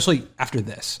year, especially after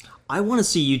this. I want to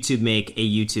see YouTube make a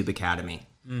YouTube Academy.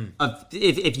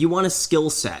 If you want a skill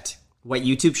set, what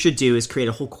YouTube should do is create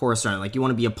a whole course on it. Like you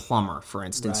want to be a plumber, for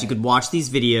instance. Right. You could watch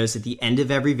these videos. At the end of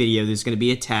every video, there's going to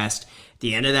be a test. At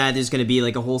the end of that, there's going to be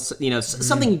like a whole,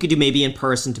 something you could do maybe in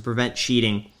person to prevent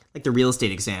cheating, like the real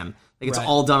estate exam. Like it's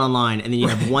all done online, and then you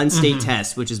have one state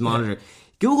test, which is monitored.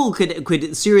 Google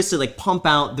could seriously like pump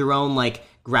out their own like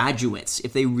graduates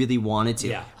if they really wanted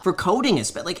to for coding,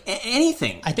 like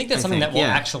anything. I think that's something that we'll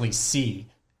actually see.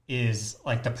 Is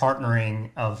like the partnering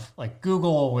of like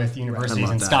Google with universities,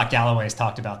 and Scott Galloway's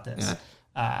talked about this,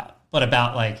 but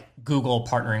about like Google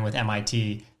partnering with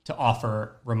MIT to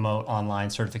offer remote online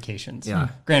certifications.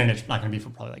 Granted, it's not going to be for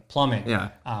probably like plumbing,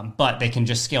 but they can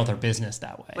just scale their business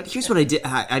that way. But here's what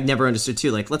I'd never understood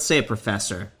too. Like, let's say a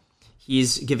professor,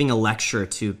 he's giving a lecture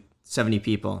to 70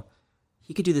 people.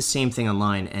 He could do the same thing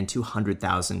online, and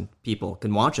 200,000 people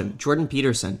can watch him. Jordan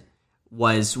Peterson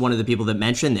was one of the people that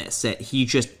mentioned this, that he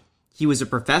was a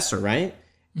professor, right?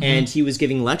 And he was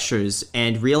giving lectures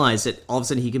and realized that all of a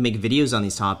sudden he could make videos on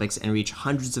these topics and reach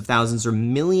hundreds of thousands or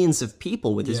millions of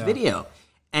people with his video.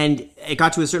 And it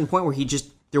got to a certain point where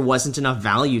there wasn't enough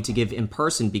value to give in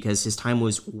person because his time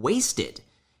was wasted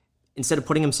instead of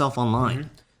putting himself online.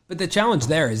 But the challenge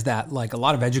there is that like a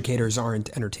lot of educators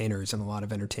aren't entertainers and a lot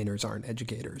of entertainers aren't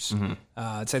educators. So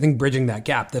I think bridging that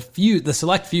gap, the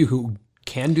select few who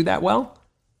can do that well,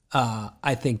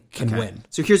 I think can win.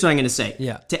 So here's what I'm going to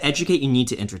say. To educate, you need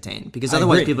to entertain, because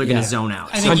otherwise people are going to zone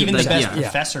out. I think even the best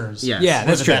professors were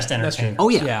the best entertainers. Oh,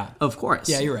 yeah. Of course.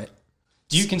 Yeah, you're right.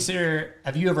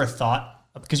 Have you ever thought,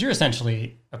 because you're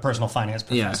essentially a personal finance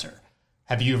professor,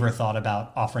 have you ever thought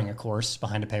about offering a course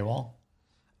behind a paywall?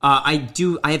 I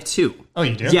do. I have two. Oh,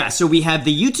 you do? Yeah. So we have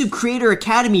the YouTube Creator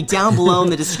Academy down below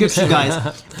in the description, guys.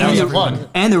 That was a plug.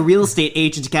 And the Real Estate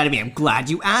Agent Academy. I'm glad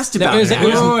you asked about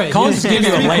that. Colin just gave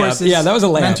you a layup. Yeah, that was a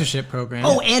layup. Mentorship program.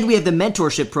 Oh, and we have the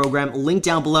mentorship program linked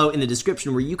down below in the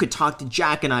description, where you could talk to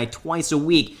Jack and I twice a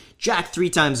week. Jack 3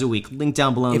 times a week. Link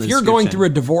down below in the description. If you're going through a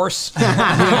divorce,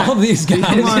 all these guys.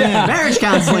 Marriage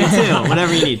counseling too.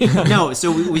 Whatever you need. No,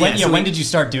 so when did you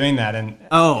start doing that?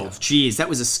 Geez, that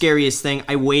was the scariest thing.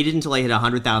 I waited until I hit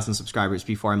 100,000 subscribers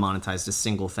before I monetized a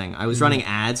single thing. I was running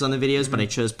ads on the videos, but I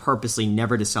chose purposely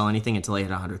never to sell anything until I hit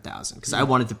 100,000, because I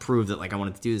wanted to prove that like I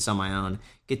wanted to do this on my own,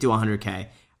 get to 100K.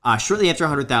 Shortly after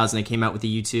 100,000, I came out with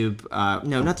the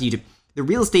the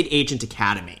Real Estate Agent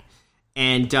Academy.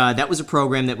 And that was a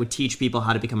program that would teach people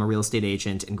how to become a real estate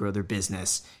agent and grow their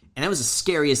business. And that was the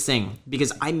scariest thing,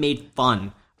 because I made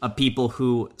fun of people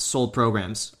who sold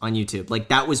programs on YouTube. Like,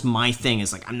 that was my thing,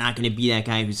 is like, I'm not going to be that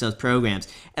guy who sells programs.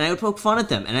 And I would poke fun at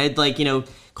them, and I'd like,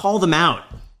 call them out.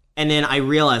 And then I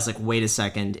realized, like, wait a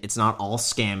second, it's not all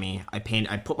scammy. I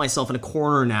put myself in a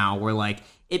corner now where, like,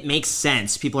 it makes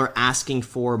sense. People are asking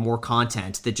for more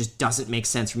content that just doesn't make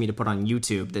sense for me to put on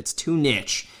YouTube. That's too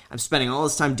niche. I'm spending all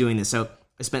this time doing this. So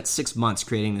I spent 6 months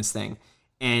creating this thing.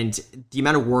 And the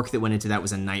amount of work that went into that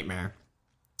was a nightmare.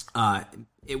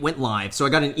 It went live. So I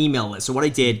got an email list. So what I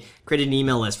did, created an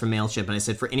email list from MailChimp. And I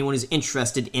said, for anyone who's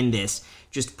interested in this,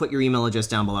 just put your email address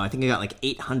down below. I think I got like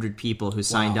 800 people who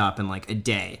signed up in like a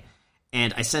day.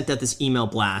 And I sent out this email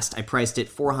blast. I priced it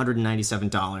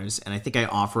 $497. And I think I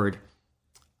offered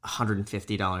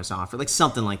 $150 off, or like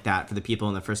something like that, for the people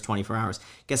in the first 24 hours.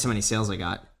 Guess how many sales I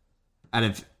got out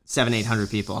of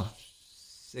 700-800 people?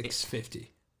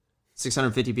 650.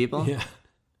 650 people? Yeah.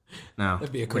 No.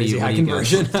 That'd be a crazy high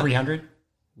conversion. 300?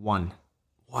 One.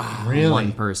 Wow. Really?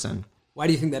 One person. Why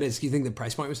do you think that is? Do you think the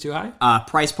price point was too high?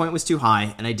 Price point was too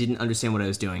high, and I didn't understand what I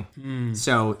was doing.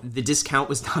 So the discount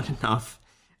was not enough.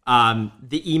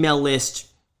 The email list,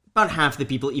 about half the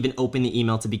people even opened the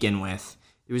email to begin with.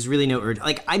 There was really no urge.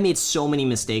 Like, I made so many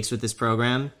mistakes with this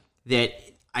program that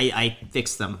I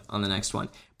fixed them on the next one.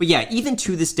 But yeah, even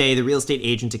to this day, the Real Estate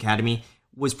Agent Academy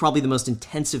was probably the most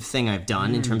intensive thing I've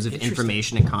done in terms of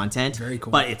information and content. Very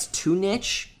cool. But it's too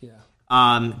niche. Yeah.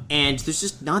 And there's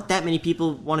just not that many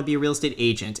people want to be a real estate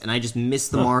agent. And I just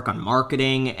missed the mark on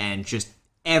marketing and just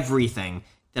everything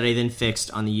that I then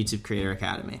fixed on the YouTube Creator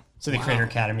Academy. So the Creator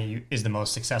Academy is the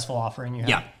most successful offering you have?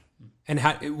 Yeah.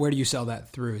 And where do you sell that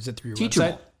through? Is it through your Teachable.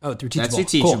 website? Oh, through Teachable.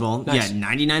 That's through Teachable. Cool. Nice.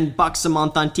 Yeah, $99 a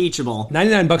month on Teachable.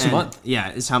 $99 a month. Yeah,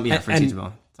 it's how for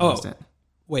Teachable.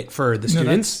 Wait, for the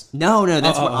students? No,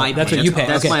 that's what I pay. That's what you pay.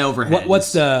 That's my overhead.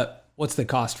 What's the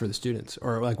cost for the students,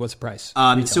 or like what's the price?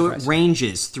 So it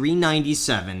ranges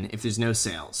 $397 if there's no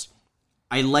sales.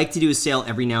 I like to do a sale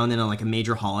every now and then on like a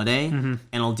major holiday, and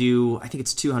I'll do, I think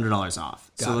it's $200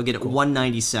 off. So they'll get it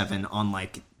 $197 on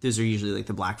like, those are usually like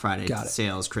the Black Friday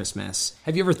sales, Christmas.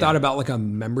 Have you ever thought about like a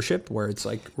membership where it's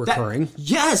like recurring?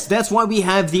 Yes, that's why we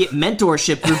have the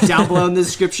mentorship group down below in the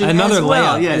description. Another as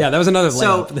well. layup. Yeah, that was another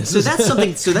layup. So that's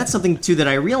something. So that's something too that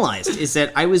I realized is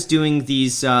that I was doing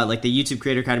these like the YouTube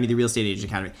Creator Academy, the Real Estate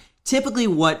Agent Academy. Typically,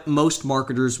 what most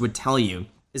marketers would tell you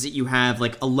is that you have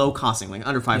like a low costing, like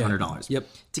under $500,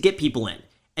 to get people in.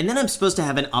 And then I'm supposed to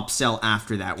have an upsell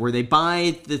after that where they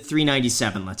buy the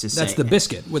 $397, let's just say. That's the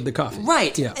biscuit with the coffee.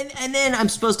 Right. Yeah. And then I'm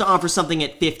supposed to offer something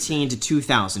at $1,500 to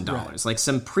 $2,000, like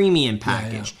some premium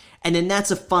package. And then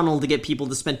that's a funnel to get people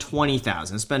to spend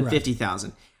 $20,000, spend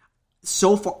 $50,000.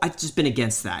 So far, I've just been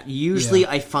against that. Usually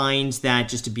I find that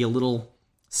just to be a little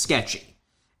sketchy.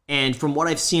 And from what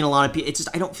I've seen, a lot of people, it's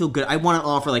just, I don't feel good. I want to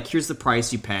offer, like, here's the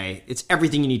price you pay. It's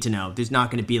everything you need to know. There's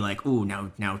not going to be like, ooh,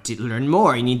 now to learn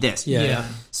more, you need this. Yeah.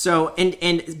 So, and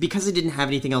because I didn't have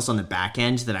anything else on the back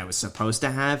end that I was supposed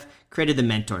to have, created the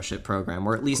mentorship program,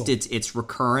 or at least it's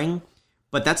recurring.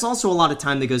 But that's also a lot of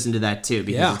time that goes into that, too,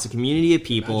 because it's a community of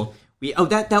people.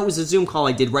 That was a Zoom call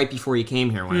I did right before you came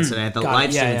here when I said I had the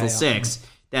live stream until 6.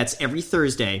 That's every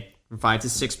Thursday from 5 to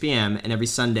 6 p.m. and every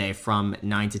Sunday from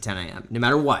 9 to 10 a.m. No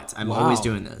matter what, I'm always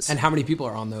doing those. And how many people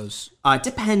are on those? It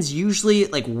depends. Usually,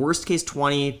 like worst case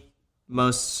 20,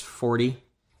 most 40.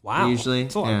 Wow. Usually.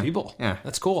 That's a lot of people. Yeah.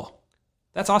 That's cool.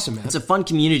 That's awesome, man. It's a fun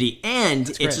community. And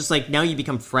it's just like now you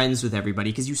become friends with everybody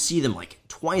because you see them like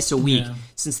twice a week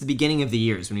since the beginning of the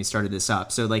years when we started this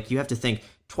up. So like you have to think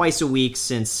twice a week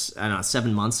since, I don't know,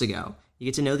 7 months ago. You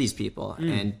get to know these people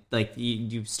and like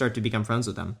you start to become friends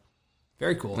with them.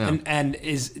 Very cool. Yeah. And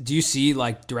do you see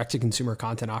like direct to consumer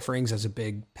content offerings as a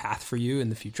big path for you in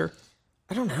the future?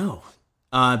 I don't know.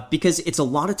 Because it's a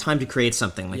lot of time to create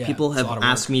something. Like people have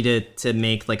asked me to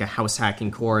make like a house hacking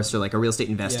course or like a real estate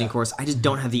investing course. I just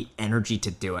don't have the energy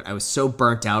to do it. I was so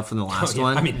burnt out from the last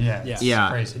one. I mean, it's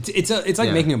crazy. It's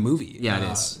like making a movie. Yeah,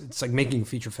 it is. It's like making a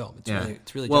feature film.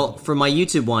 It's really well, difficult. for my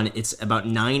YouTube one, it's about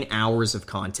 9 hours of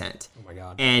content. Oh my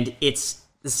God. And it's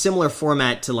a similar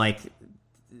format to like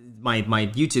my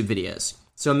YouTube videos.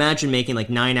 So imagine making like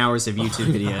 9 hours of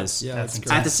YouTube videos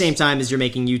at the same time as you're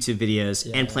making YouTube videos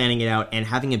and planning it out and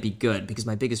having it be good. Because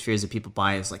my biggest fear is that people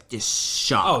buy is like this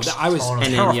sucks. Oh, I was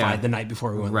terrified the night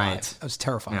before we went live. I was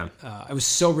terrified. Yeah. I was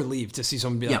so relieved to see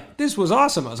someone be like, "This was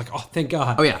awesome." I was like, "Oh, thank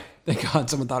God." Oh yeah. Thank God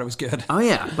someone thought it was good. Oh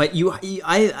yeah, but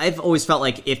I've always felt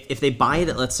like if they buy it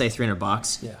at let's say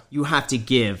 $300, you have to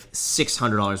give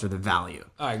 $600 worth of value.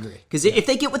 I agree. Because if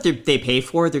they get what they pay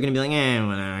for, they're going to be like,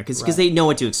 whatever, because they know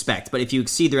what to expect. But if you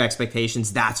exceed their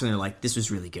expectations, that's when they're like, this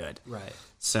was really good. Right.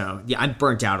 So yeah, I'm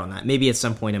burnt out on that. Maybe at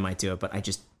some point I might do it, but I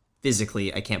just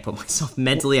physically I can't put myself.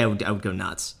 Mentally, I would go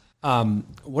nuts.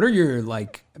 What are your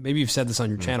like? Maybe you've said this on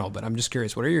your channel, but I'm just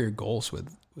curious. What are your goals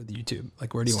with YouTube?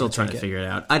 Like, where do you still want to trying to figure it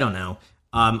out? I don't know.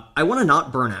 I want to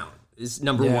not burn out. Is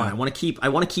number one. I want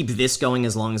to keep this going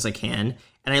as long as I can.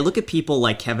 And I look at people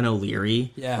like Kevin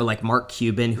O'Leary or like Mark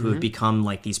Cuban who have become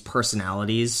like these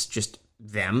personalities, just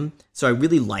them. So I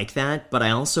really like that, but I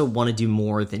also want to do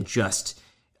more than just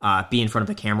be in front of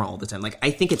a camera all the time. Like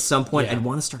I think at some point I'd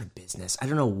want to start a business. I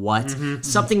don't know what.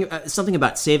 Something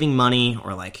about saving money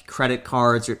or like credit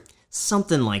cards or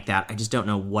something like that. I just don't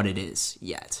know what it is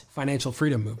yet. Financial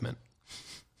freedom movement.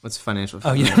 What's financial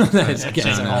freedom? Oh yeah,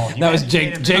 that was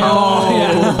Jake. Oh,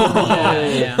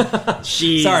 yeah.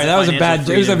 Sorry, that was a bad.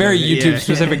 It was a very YouTube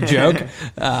specific joke.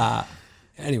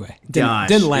 Anyway,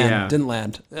 didn't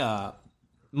land.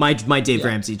 My Dave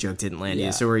Ramsey joke didn't land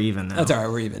you, so we're even now. That's all right,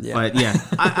 we're even. Yeah. But yeah,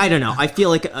 I don't know. I feel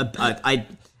like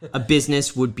a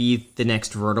business would be the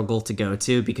next vertical to go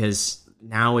to because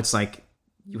now it's like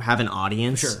you have an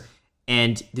audience. Sure.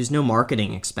 And there's no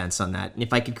marketing expense on that. And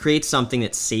if I could create something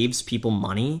that saves people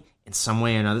money in some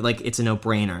way or another, like it's a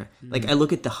no-brainer. Like I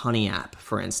look at the Honey app,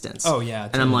 for instance. Oh yeah.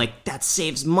 And I'm like, that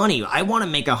saves money. I want to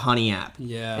make a Honey app.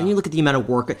 Yeah. And you look at the amount of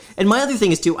work. And my other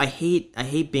thing is too, I hate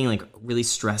being like really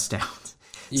stressed out.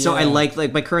 So I like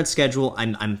my current schedule.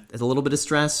 I'm a little bit of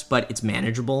stress, but it's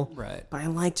manageable. Right. But I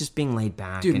like just being laid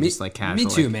back and just like casual.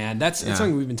 Me too, man. That's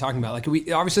something we've been talking about. Like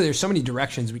obviously there's so many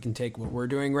directions we can take what we're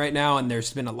doing right now, and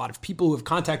there's been a lot of people who have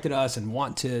contacted us and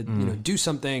want to do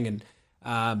something. And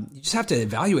You just have to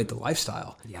evaluate the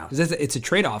lifestyle. Yeah. Because it's a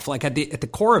trade-off. Like at the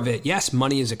core of it, yes,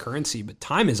 money is a currency, but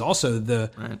time is also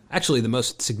actually the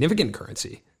most significant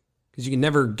currency. Because you can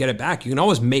never get it back. You can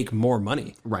always make more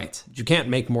money. Right. But you can't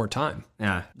make more time.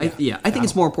 Yeah. I think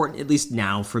it's more important, at least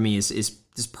now for me, is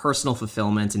this personal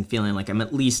fulfillment and feeling like I'm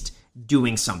at least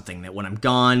doing something that when I'm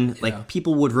gone, like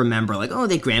people would remember, like, oh,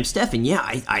 they Graham Stephan. Yeah,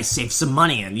 I saved some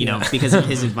money, and because of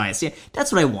his advice. Yeah,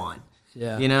 that's what I want.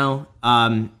 Yeah.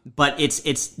 But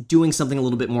it's doing something a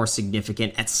little bit more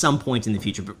significant at some point in the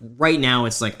future. But right now,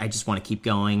 it's like I just want to keep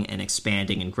going and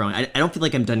expanding and growing. I don't feel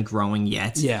like I'm done growing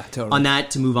yet. Yeah, totally. On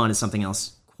that to move on to something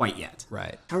else quite yet.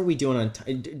 Right. How are we doing on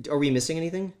time? Are we missing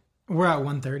anything? We're at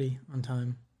 1:30 on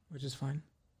time, which is fine.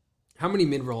 How many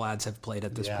mid-roll ads have played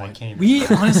at this point? We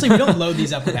don't load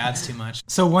these up with ads too much.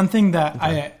 So one thing that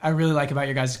I really like about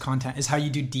your guys' content is how you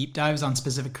do deep dives on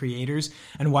specific creators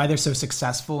and why they're so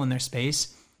successful in their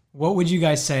space. What would you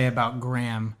guys say about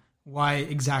Graham? Why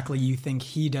exactly you think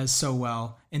he does so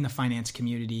well in the finance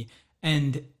community?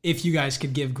 And if you guys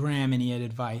could give Graham any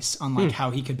advice on like how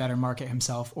he could better market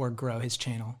himself or grow his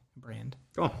channel brand.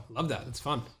 Oh, love that. That's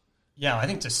fun. Yeah, I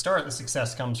think to start, the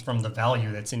success comes from the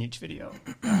value that's in each video.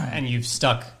 And you've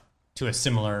stuck to a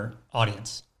similar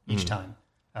audience each time.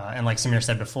 And like Samir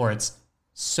said before, it's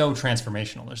so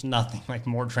transformational. There's nothing like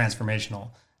more transformational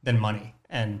than money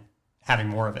and having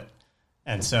more of it.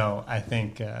 And so I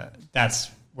think that's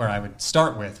where I would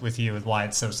start with you, with why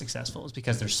it's so successful, is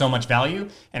because there's so much value,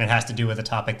 and it has to do with a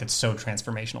topic that's so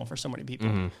transformational for so many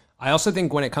people. I also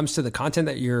think when it comes to the content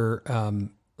that you're,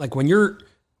 like when you're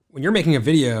making a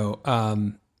video,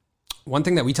 one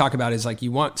thing that we talk about is like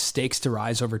you want stakes to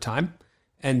rise over time.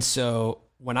 And so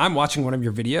when I'm watching one of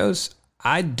your videos,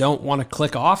 I don't want to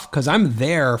click off because I'm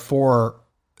there for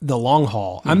the long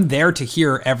haul. I'm there to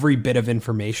hear every bit of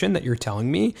information that you're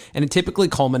telling me. And it typically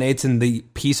culminates in the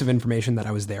piece of information that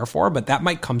I was there for, but that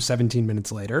might come 17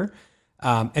 minutes later.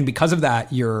 And because of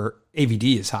that, your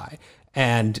AVD is high.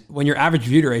 And when your average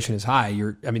view duration is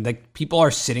high, people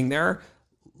are sitting there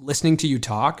listening to you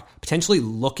talk, potentially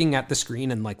looking at the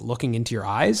screen and like looking into your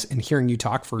eyes and hearing you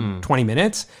talk for 20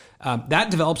 minutes. That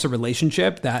develops a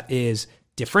relationship that is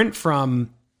different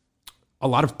from a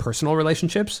lot of personal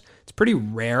relationships. It's pretty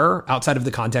rare outside of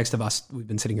the context of us. We've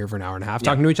been sitting here for an hour and a half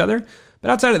talking to each other. But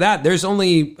outside of that, there's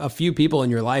only a few people in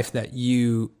your life that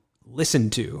you listen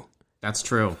to. That's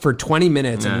true. For 20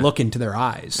 minutes and look into their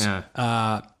eyes.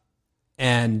 Yeah.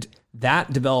 And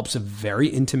that develops a very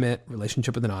intimate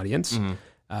relationship with an audience.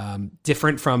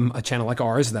 Different from a channel like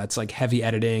ours that's like heavy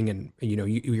editing and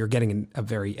you're getting a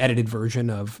very edited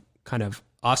version of kind of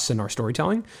us and our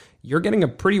storytelling. You're getting a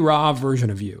pretty raw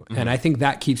version of you. And I think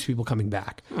that keeps people coming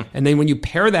back. And then when you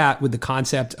pair that with the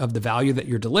concept of the value that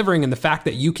you're delivering and the fact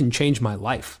that you can change my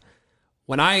life.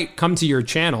 When I come to your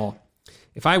channel,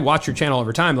 if I watch your channel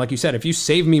over time, like you said, if you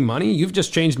save me money, you've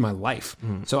just changed my life.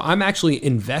 So I'm actually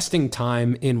investing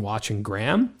time in watching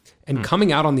Graham and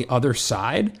coming out on the other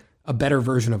side a better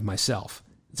version of myself.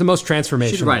 It's the most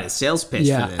transformational. You should write a sales pitch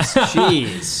for this.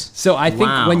 Jeez. So I think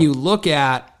when you look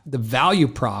at the value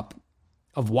prop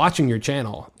of watching your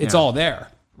channel, it's all there.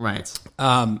 Right.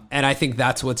 And I think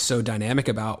that's what's so dynamic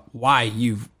about why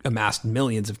you've amassed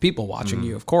millions of people watching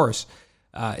you, of course,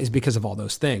 is because of all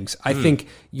those things. I think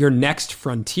your next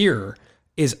frontier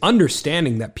is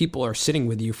understanding that people are sitting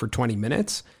with you for 20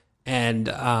 minutes and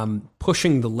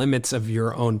pushing the limits of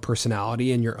your own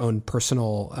personality and your own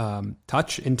personal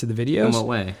touch into the videos. In what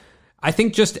way? I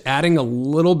think just adding a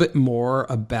little bit more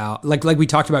about, like we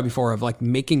talked about before, of like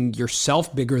making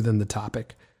yourself bigger than the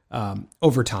topic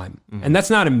over time. And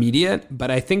that's not immediate, but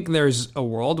I think there's a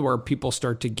world where people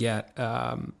start to get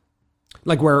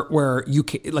like where you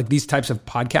can, like these types of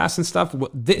podcasts and stuff.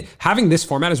 Having this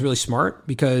format is really smart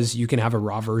because you can have a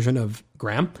raw version of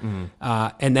Graham.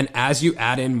 And then as you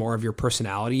add in more of your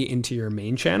personality into your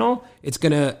main channel, it's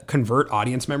going to convert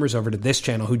audience members over to this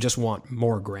channel who just want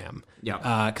more Graham.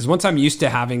 Yeah. Because once I'm used to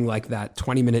having like that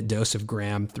 20-minute dose of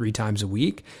Graham 3 times a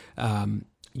week,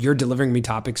 you're delivering me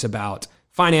topics about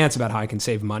finance, about how I can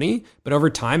save money. But over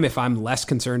time, if I'm less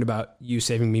concerned about you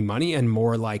saving me money and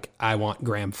more like I want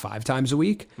Graham 5 times a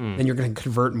week, then you're going to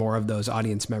convert more of those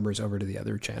audience members over to the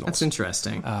other channels. That's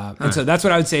interesting. And so that's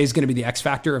what I would say is going to be the X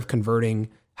factor of converting,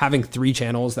 having 3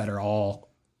 channels that are all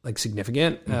like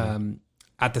significant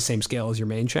at the same scale as your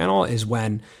main channel is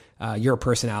when your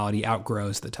personality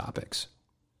outgrows the topics.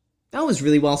 That was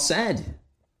really well said.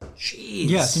 Jeez.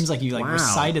 Yeah, it seems like you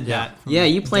recited that. Yeah,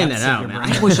 you planned that out, man.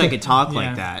 I wish I could talk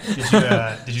like that.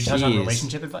 Did you touch on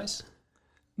relationship advice?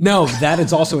 No, that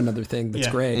is also another thing that's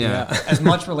great. Yeah. As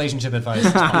much relationship advice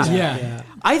as possible.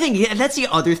 I think that's the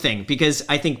other thing, because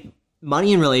I think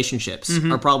money and relationships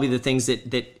are probably the things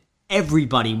that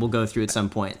everybody will go through at some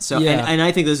point. So, and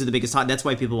I think those are the biggest. That's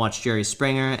why people watch Jerry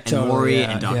Springer and Maury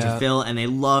and Dr. Phil, and they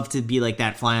love to be like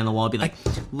that fly on the wall, be like,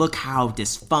 look how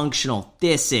dysfunctional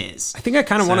this is. I think I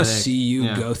kind of want to see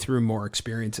you go through more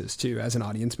experiences too as an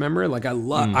audience member. Like I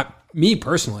love, me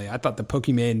personally, I thought the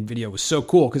Pokimane video was so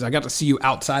cool because I got to see you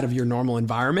outside of your normal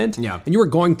environment, and you were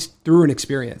going through an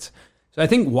experience. So I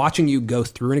think watching you go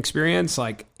through an experience,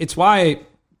 like it's why.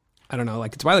 I don't know,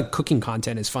 like it's why like cooking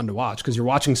content is fun to watch because you're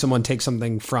watching someone take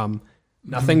something from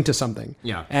nothing to something.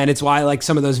 Yeah. And it's why like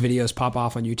some of those videos pop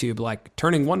off on YouTube, like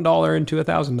turning $1 into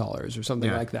 $1,000 or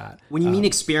something like that. When you mean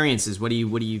experiences, what do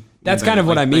you that's kind of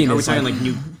what I mean. Are we talking like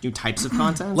new types of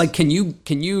content? Like, can you,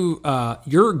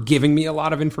 you're giving me a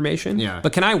lot of information,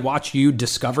 but can I watch you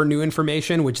discover new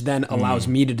information, which then allows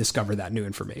me to discover that new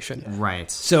information? Right.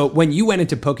 So when you went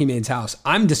into Pokimane's house,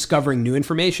 I'm discovering new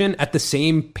information at the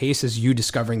same pace as you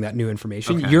discovering that new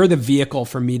information. Okay. You're the vehicle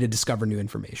for me to discover new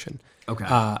information.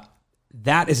 Okay.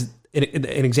 That is an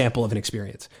example of an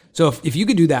experience. So if you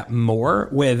could do that more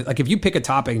with, like, if you pick a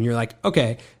topic and you're like,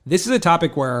 okay, this is a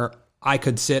topic where I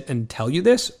could sit and tell you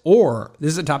this, or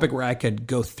this is a topic where I could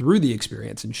go through the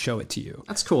experience and show it to you.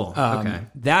 That's cool. Okay.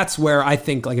 That's where I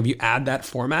think, like, if you add that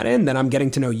format in, then I'm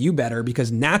getting to know you better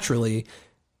because naturally,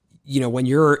 you know, when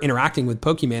you're interacting with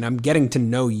Pokimane, I'm getting to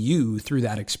know you through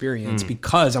that experience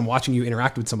because I'm watching you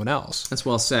interact with someone else. That's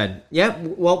well said. Yeah,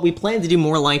 well, we plan to do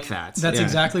more like that. That's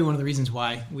exactly one of the reasons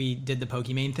why we did the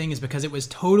Pokimane thing is because it was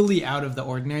totally out of the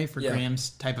ordinary for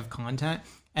Graham's type of content.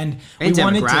 And we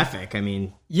wanted demographic, I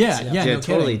mean. Yeah, no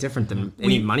totally kidding. Different than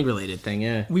any money-related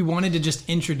thing, We wanted to just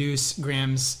introduce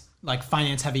Graham's like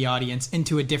finance-heavy audience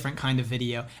into a different kind of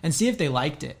video and see if they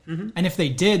liked it. And if they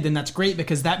did, then that's great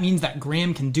because that means that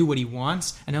Graham can do what he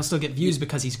wants and he'll still get views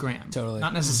because he's Graham. Totally.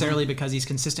 Not necessarily because he's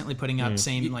consistently putting up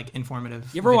same like informative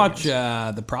You ever videos. watch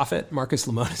The Prophet, Marcus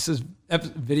Lemonis'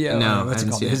 video? No, what's it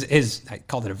called? I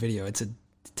called it a video. It's a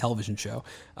television show.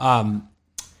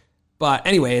 But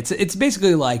anyway, it's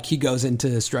basically like he goes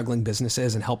into struggling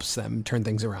businesses and helps them turn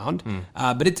things around.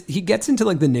 But he gets into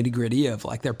like the nitty gritty of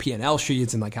like their P&L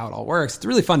sheets and like how it all works. It's a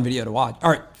really fun video to watch.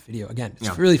 It's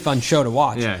a really fun show to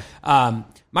watch. Yeah.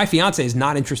 My fiance is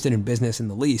not interested in business in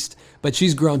the least, but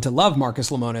she's grown to love Marcus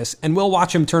Lemonis and we'll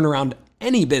watch him turn around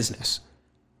any business.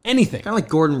 Anything. Kind of like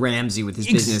Gordon Ramsay with his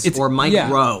business or Mike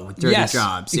Rowe with Dirty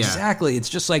Jobs. Yeah. Exactly. It's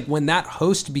just like when that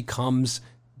host becomes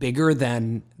bigger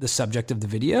than the subject of the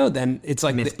video, then it's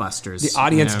like Mythbusters. The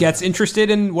audience gets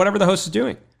interested in whatever the host is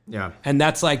doing. Yeah. And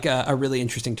that's like a really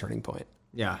interesting turning point.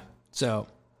 Yeah. So,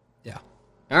 yeah.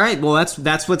 All right. Well,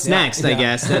 that's what's next, I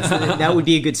guess. That would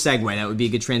be a good segue. That would be a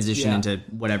good transition into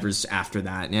whatever's after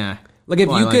that. Yeah. Like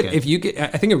if you could,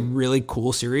 I think a really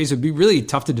cool series would be really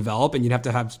tough to develop and you'd have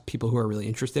to have people who are really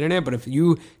interested in it. But if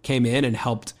you came in and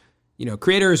helped, you know,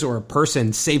 creators or a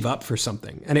person save up for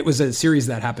something. And it was a series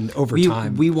that happened over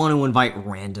time. We want to invite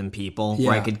random people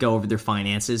where I could go over their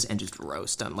finances and just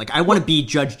roast them. Like, I want to be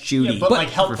Judge Judy. But like,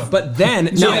 help them. But then...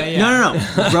 No.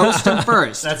 Roast them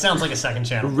first. That sounds like a second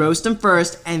channel. Roast them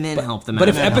first and then help them out. But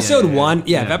if episode one...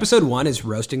 if episode one is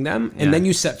roasting them, and then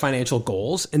you set financial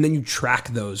goals, and then you track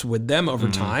those with them over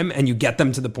time, and you get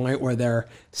them to the point where they're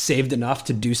saved enough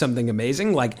to do something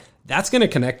amazing, like, that's going to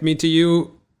connect me to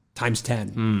you times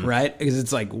 10, right? Because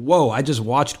it's like, whoa, I just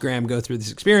watched Graham go through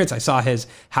this experience. I saw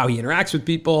how he interacts with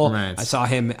people. Right. I saw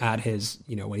him at his,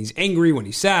 you know, when he's angry, when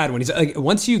he's sad, when he's like,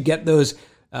 once you get those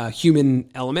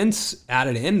human elements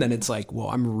added in, then it's like, whoa,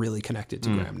 I'm really connected to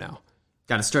Graham now.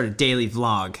 Got to start a daily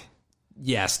vlog.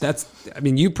 Yes,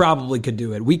 you probably could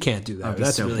do it. We can't do that.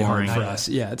 That's so really boring. hard for us.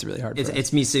 Yeah, it's really hard for us.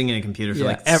 It's me sitting in a computer for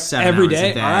like 7 every hours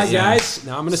day. a day. All right, guys,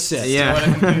 now I'm going to sit.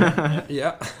 Yeah.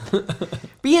 Yeah.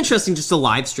 Be interesting just to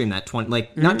live stream that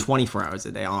not 24 hours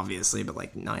a day, obviously, but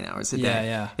like 9 hours a day.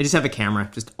 Yeah. I just have a camera,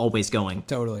 just always going.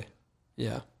 Totally.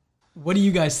 Yeah. What do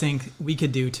you guys think we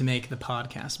could do to make the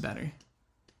podcast better?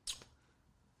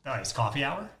 Nice coffee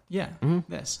hour. Yeah,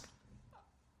 this.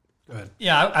 Go ahead.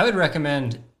 Yeah, I would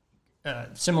recommend,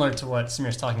 similar to what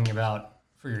Samir's talking about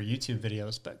for your YouTube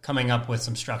videos, but coming up with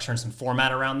some structure and some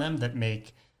format around them that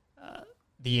make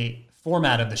the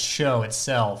format of the show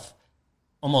itself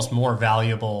almost more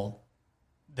valuable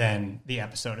than the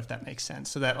episode, if that makes sense.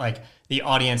 So that like the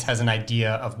audience has an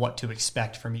idea of what to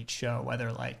expect from each show,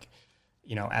 whether like,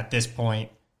 you know, at this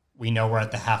point, we know we're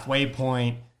at the halfway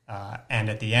point, and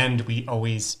at the end, we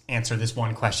always answer this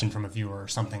one question from a viewer or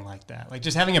something like that. Like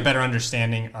just having a better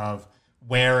understanding of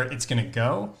where it's going to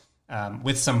go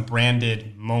with some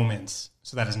branded moments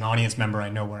so that as an audience member, I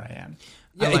know where I am.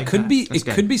 Yeah, like it could that. be. That's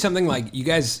good. Could be something like you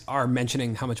guys are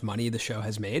mentioning how much money the show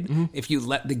has made. If you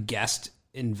let the guest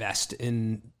invest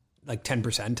in like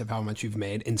 10% of how much you've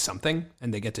made in something,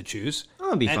 and they get to choose. Oh,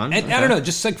 it'd be fun. And I don't know,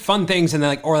 just like fun things, and then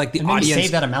like, or like the and maybe audience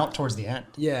save that amount towards the end.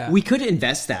 Yeah, We could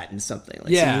invest that in something,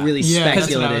 like Yeah. some really Yeah,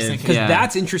 that's what I was speculative. thinking. because Yeah.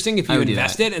 that's interesting if I you would do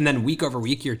invest that. it, and then week over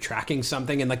week you're tracking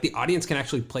something, and like the audience can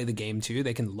actually play the game too.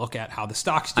 They can look at how the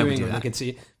stock's would doing, do or they that. can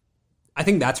see. I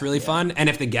think that's really fun, and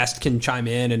if the guest can chime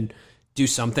in and do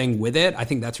something with it, I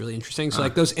think that's really interesting. So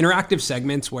like those interactive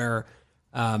segments where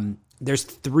there's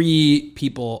three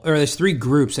people, or there's three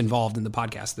groups involved in the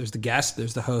podcast. There's the guest,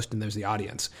 there's the host, and there's the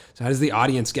audience. So how does the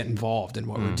audience get involved in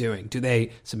what we're doing? Do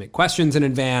they submit questions in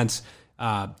advance?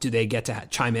 Do they get to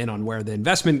chime in on where the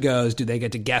investment goes? Do they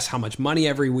get to guess how much money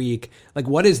every week? Like,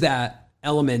 what is that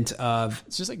element of?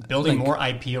 It's just like building more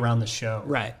IP around the show.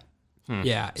 Right.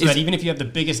 Yeah. So that even if you have the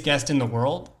biggest guest in the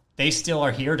world, they still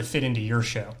are here to fit into your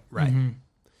show. right.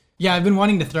 Yeah, I've been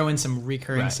wanting to throw in some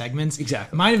recurring Right. segments.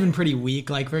 Exactly. Mine have been pretty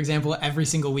weak. Like, for example, every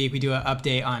single week we do an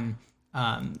update on,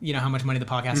 how much money the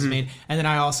podcast has made. And then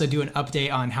I also do an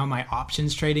update on how my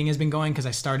options trading has been going, because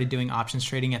I started doing options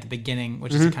trading at the beginning,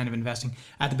 which is kind of investing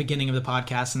at the beginning of the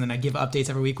podcast. And then I give updates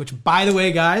every week, which, by the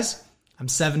way, guys, I'm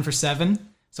 7 for 7.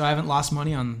 So I haven't lost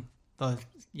money on the,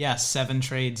 7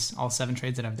 trades, all 7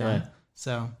 trades that I've done. Right.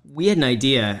 So We had an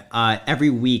idea. Every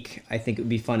week, I think it would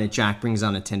be fun if Jack brings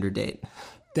on a Tinder date.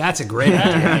 That's a great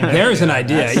idea. There's an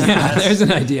idea. Yeah, there's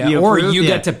an idea. You Or approve? you Yeah.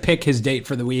 get to pick his date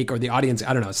for the week, or the audience.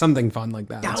 I don't know, something fun like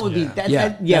that. That would be that. Yeah,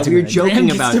 that- yeah, that's a we were great idea. joking Graham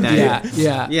gets about to that.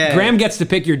 be- Yeah. Graham gets to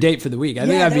pick your date for the week. I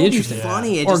think Yeah, that'd be that would be interesting.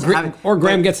 funny. It Or, just have- or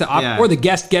Graham gets to opt, Yeah. or the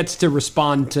guest gets to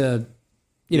respond to,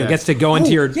 Yeah. gets to go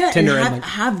into your yeah, Tinder and and, like,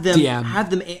 have them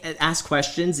DM. ask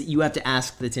questions that you have to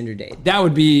ask the Tinder date. That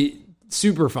would be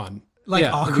super fun. like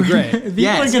yeah, awkward. It'd be great. People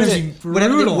Yeah, are so going to that- be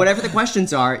brutal. whatever the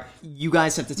questions are, you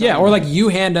guys have to tell Yeah, me. or like you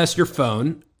hand us your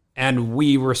phone and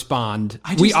we respond.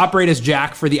 We operate as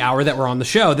Jack for the hour that we're on the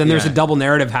show. Then there's a Yeah. double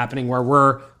narrative happening where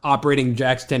we're operating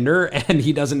Jack's Tinder and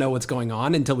he doesn't know what's going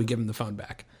on until we give him the phone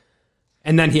back.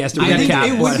 And then he has to I think recap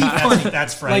it would what be funny.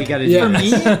 That's Frank. gotta do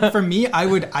that. For me, I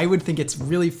would think it's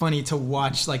really funny to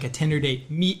watch like a Tinder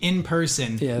date meet in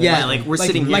person. Yeah, like we're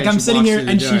sitting here. Like and I'm she sitting walks here through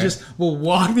the and she door. just will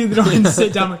walk through the door and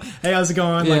sit down. Like, hey, how's it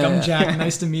going? Like, Yeah. I'm Jack.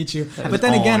 Nice to meet you. But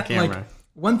then all again, on camera. like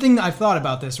one thing I've thought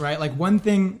about this, right? Like one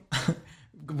thing,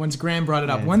 once Graham brought it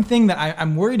up, one thing that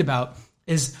I'm worried about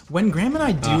is when Graham and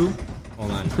I do.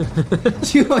 Hold on.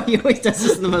 He always does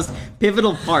this in the most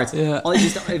pivotal parts. Yeah. All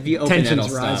just if you open Tension's it,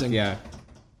 it'll rising. Stop. Yeah.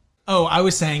 Oh, I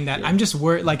was saying that I'm just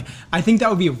worried. Like, I think that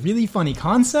would be a really funny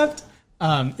concept.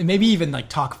 And maybe even like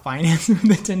talk finance with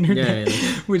the Tinder date,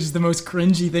 which is the most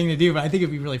cringy thing to do. But I think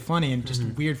it'd be really funny and just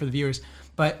weird for the viewers.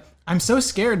 But I'm so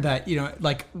scared that,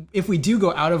 like if we do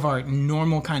go out of our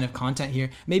normal kind of content here,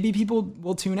 maybe people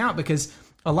will tune out because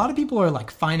a lot of people are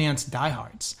like finance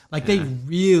diehards. Like they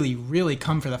really, really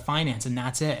come for the finance and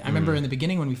that's it. I remember in the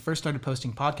beginning when we first started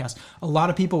posting podcasts, a lot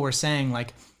of people were saying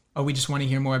like, oh, we just want to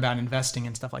hear more about investing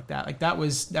and stuff like that. Like that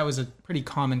was a pretty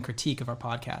common critique of our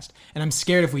podcast. And I'm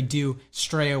scared if we do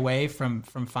stray away from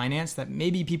finance that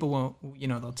maybe people won't,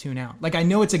 they'll tune out. Like I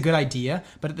know it's a good idea,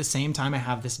 but at the same time I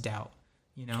have this doubt,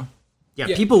 Yeah,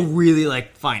 people really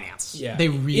like finance. Yeah. They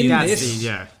really- in That's this, the-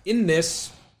 yeah. in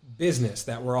this business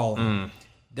that we're all in,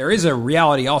 there is a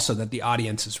reality also that the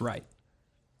audience is right.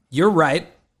 You're right,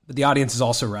 but the audience is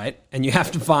also right. And you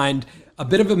have to find a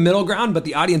bit of a middle ground, but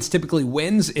the audience typically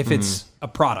wins if it's a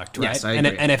product, right? Yes, I and,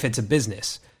 agree. and if it's a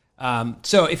business.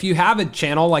 So if you have a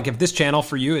channel, like if this channel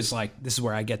for you is like, this is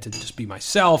where I get to just be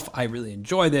myself, I really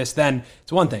enjoy this, then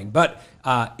it's one thing. But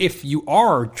if you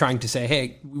are trying to say,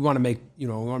 hey, we want to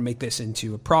make this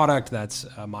into a product that's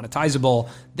monetizable,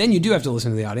 then you do have to listen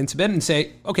to the audience a bit and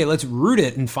say, okay, let's root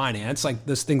it in finance. Like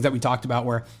those things that we talked about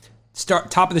where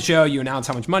top of the show, you announce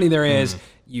how much money there is,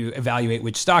 you evaluate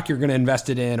which stock you're going to invest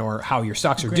it in or how your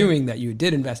stocks are doing that you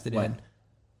did invest it in.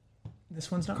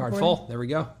 This one's not Card recording? full. There we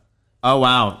go. Oh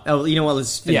wow. Oh, you know what?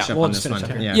 Let's finish up we'll on just this finish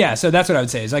one. up here. Yeah. Yeah, so that's what I would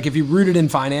say is like if you root it in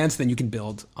finance, then you can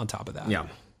build on top of that. Yeah.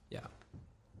 Yeah.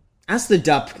 Ask the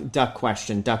duck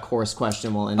horse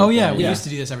question. We'll end Oh up yeah, there. we used to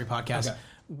do this every podcast.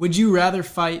 Would you rather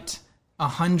fight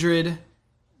 100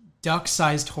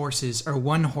 duck-sized horses or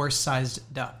one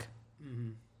horse-sized duck?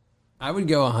 I would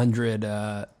go 100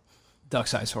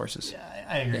 duck-sized horses. Yeah,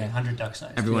 I agree. 100 duck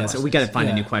size. Everyone, so we got to find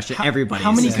a new question. Everybody.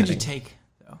 How many could you take,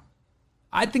 though?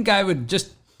 I think I would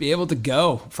just be able to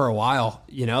go for a while.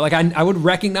 Like I would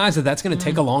recognize that that's going to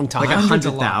take a long time. Like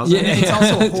 100,000? Yeah, it's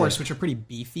also a horse, which are pretty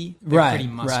beefy. They're pretty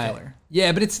muscular. Right.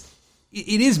 Yeah, but it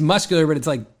is muscular, but it's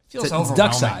like Feels it's overwhelming.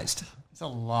 duck-sized. It's a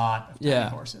lot of tiny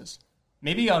horses.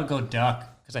 Maybe I'll go duck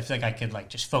because I feel like I could like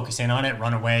just focus in on it,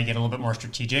 run away, get a little bit more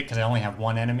strategic because I only have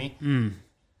one enemy.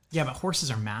 Yeah, but horses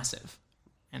are massive.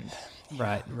 And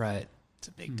Right. It's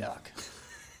a big duck.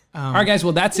 All right, guys.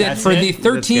 Well, that's it That's for it. the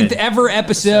 13th ever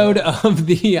episode of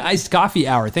the Iced Coffee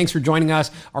Hour. Thanks for joining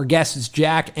us. Our guest is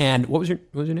Jack, and what was your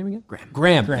name again?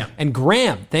 Graham. And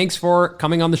Graham, thanks for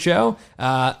coming on the show.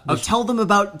 Tell them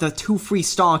about the 2 free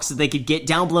stocks that they could get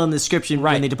down below in the description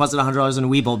when they deposit $100 in a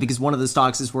Webull, because one of the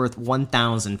stocks is worth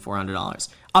 $1,400.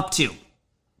 Up to.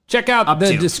 Check out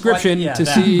the description to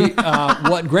see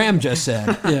what Graham just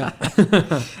said. Yeah.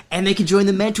 And they can join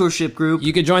the mentorship group.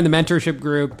 You could join the mentorship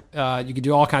group. You could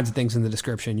do all kinds of things in the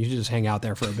description. You should just hang out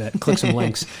there for a bit, click some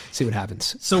links, see what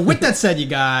happens. So with that said, you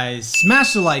guys,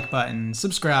 smash the like button,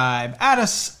 subscribe, add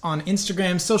us on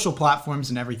Instagram, social platforms,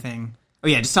 and everything. Oh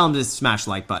yeah, just tell them to smash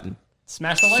the like button.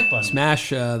 Smash the like button.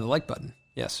 Smash the like button.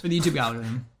 Yes. For the YouTube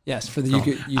algorithm. Yes, for the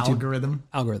YouTube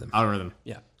algorithm.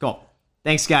 Yeah. Cool.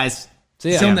 Thanks, guys.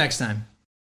 See ya. Till next time.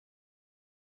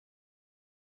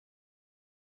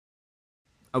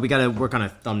 Oh, we got to work on a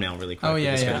thumbnail really quick. Oh,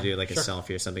 yeah, We just got yeah. to do like a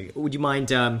selfie or something. Would you mind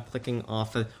clicking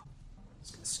off of... I'm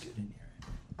just going to scoot in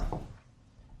here.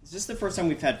 Is this the first time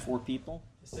we've had 4 people?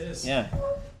 This is. Yeah.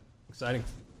 Exciting.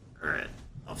 All right.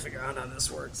 I'll figure out how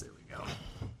this works. There we go.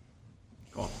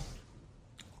 Cool.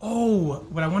 Oh,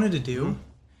 what I wanted to do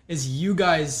is you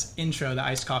guys intro the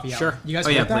iced coffee hour. Sure. You guys Oh,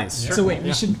 yeah, want that? please. Sure. So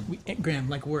wait, Graham,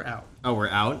 like we're out. Oh, we're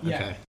out? Yeah. Okay.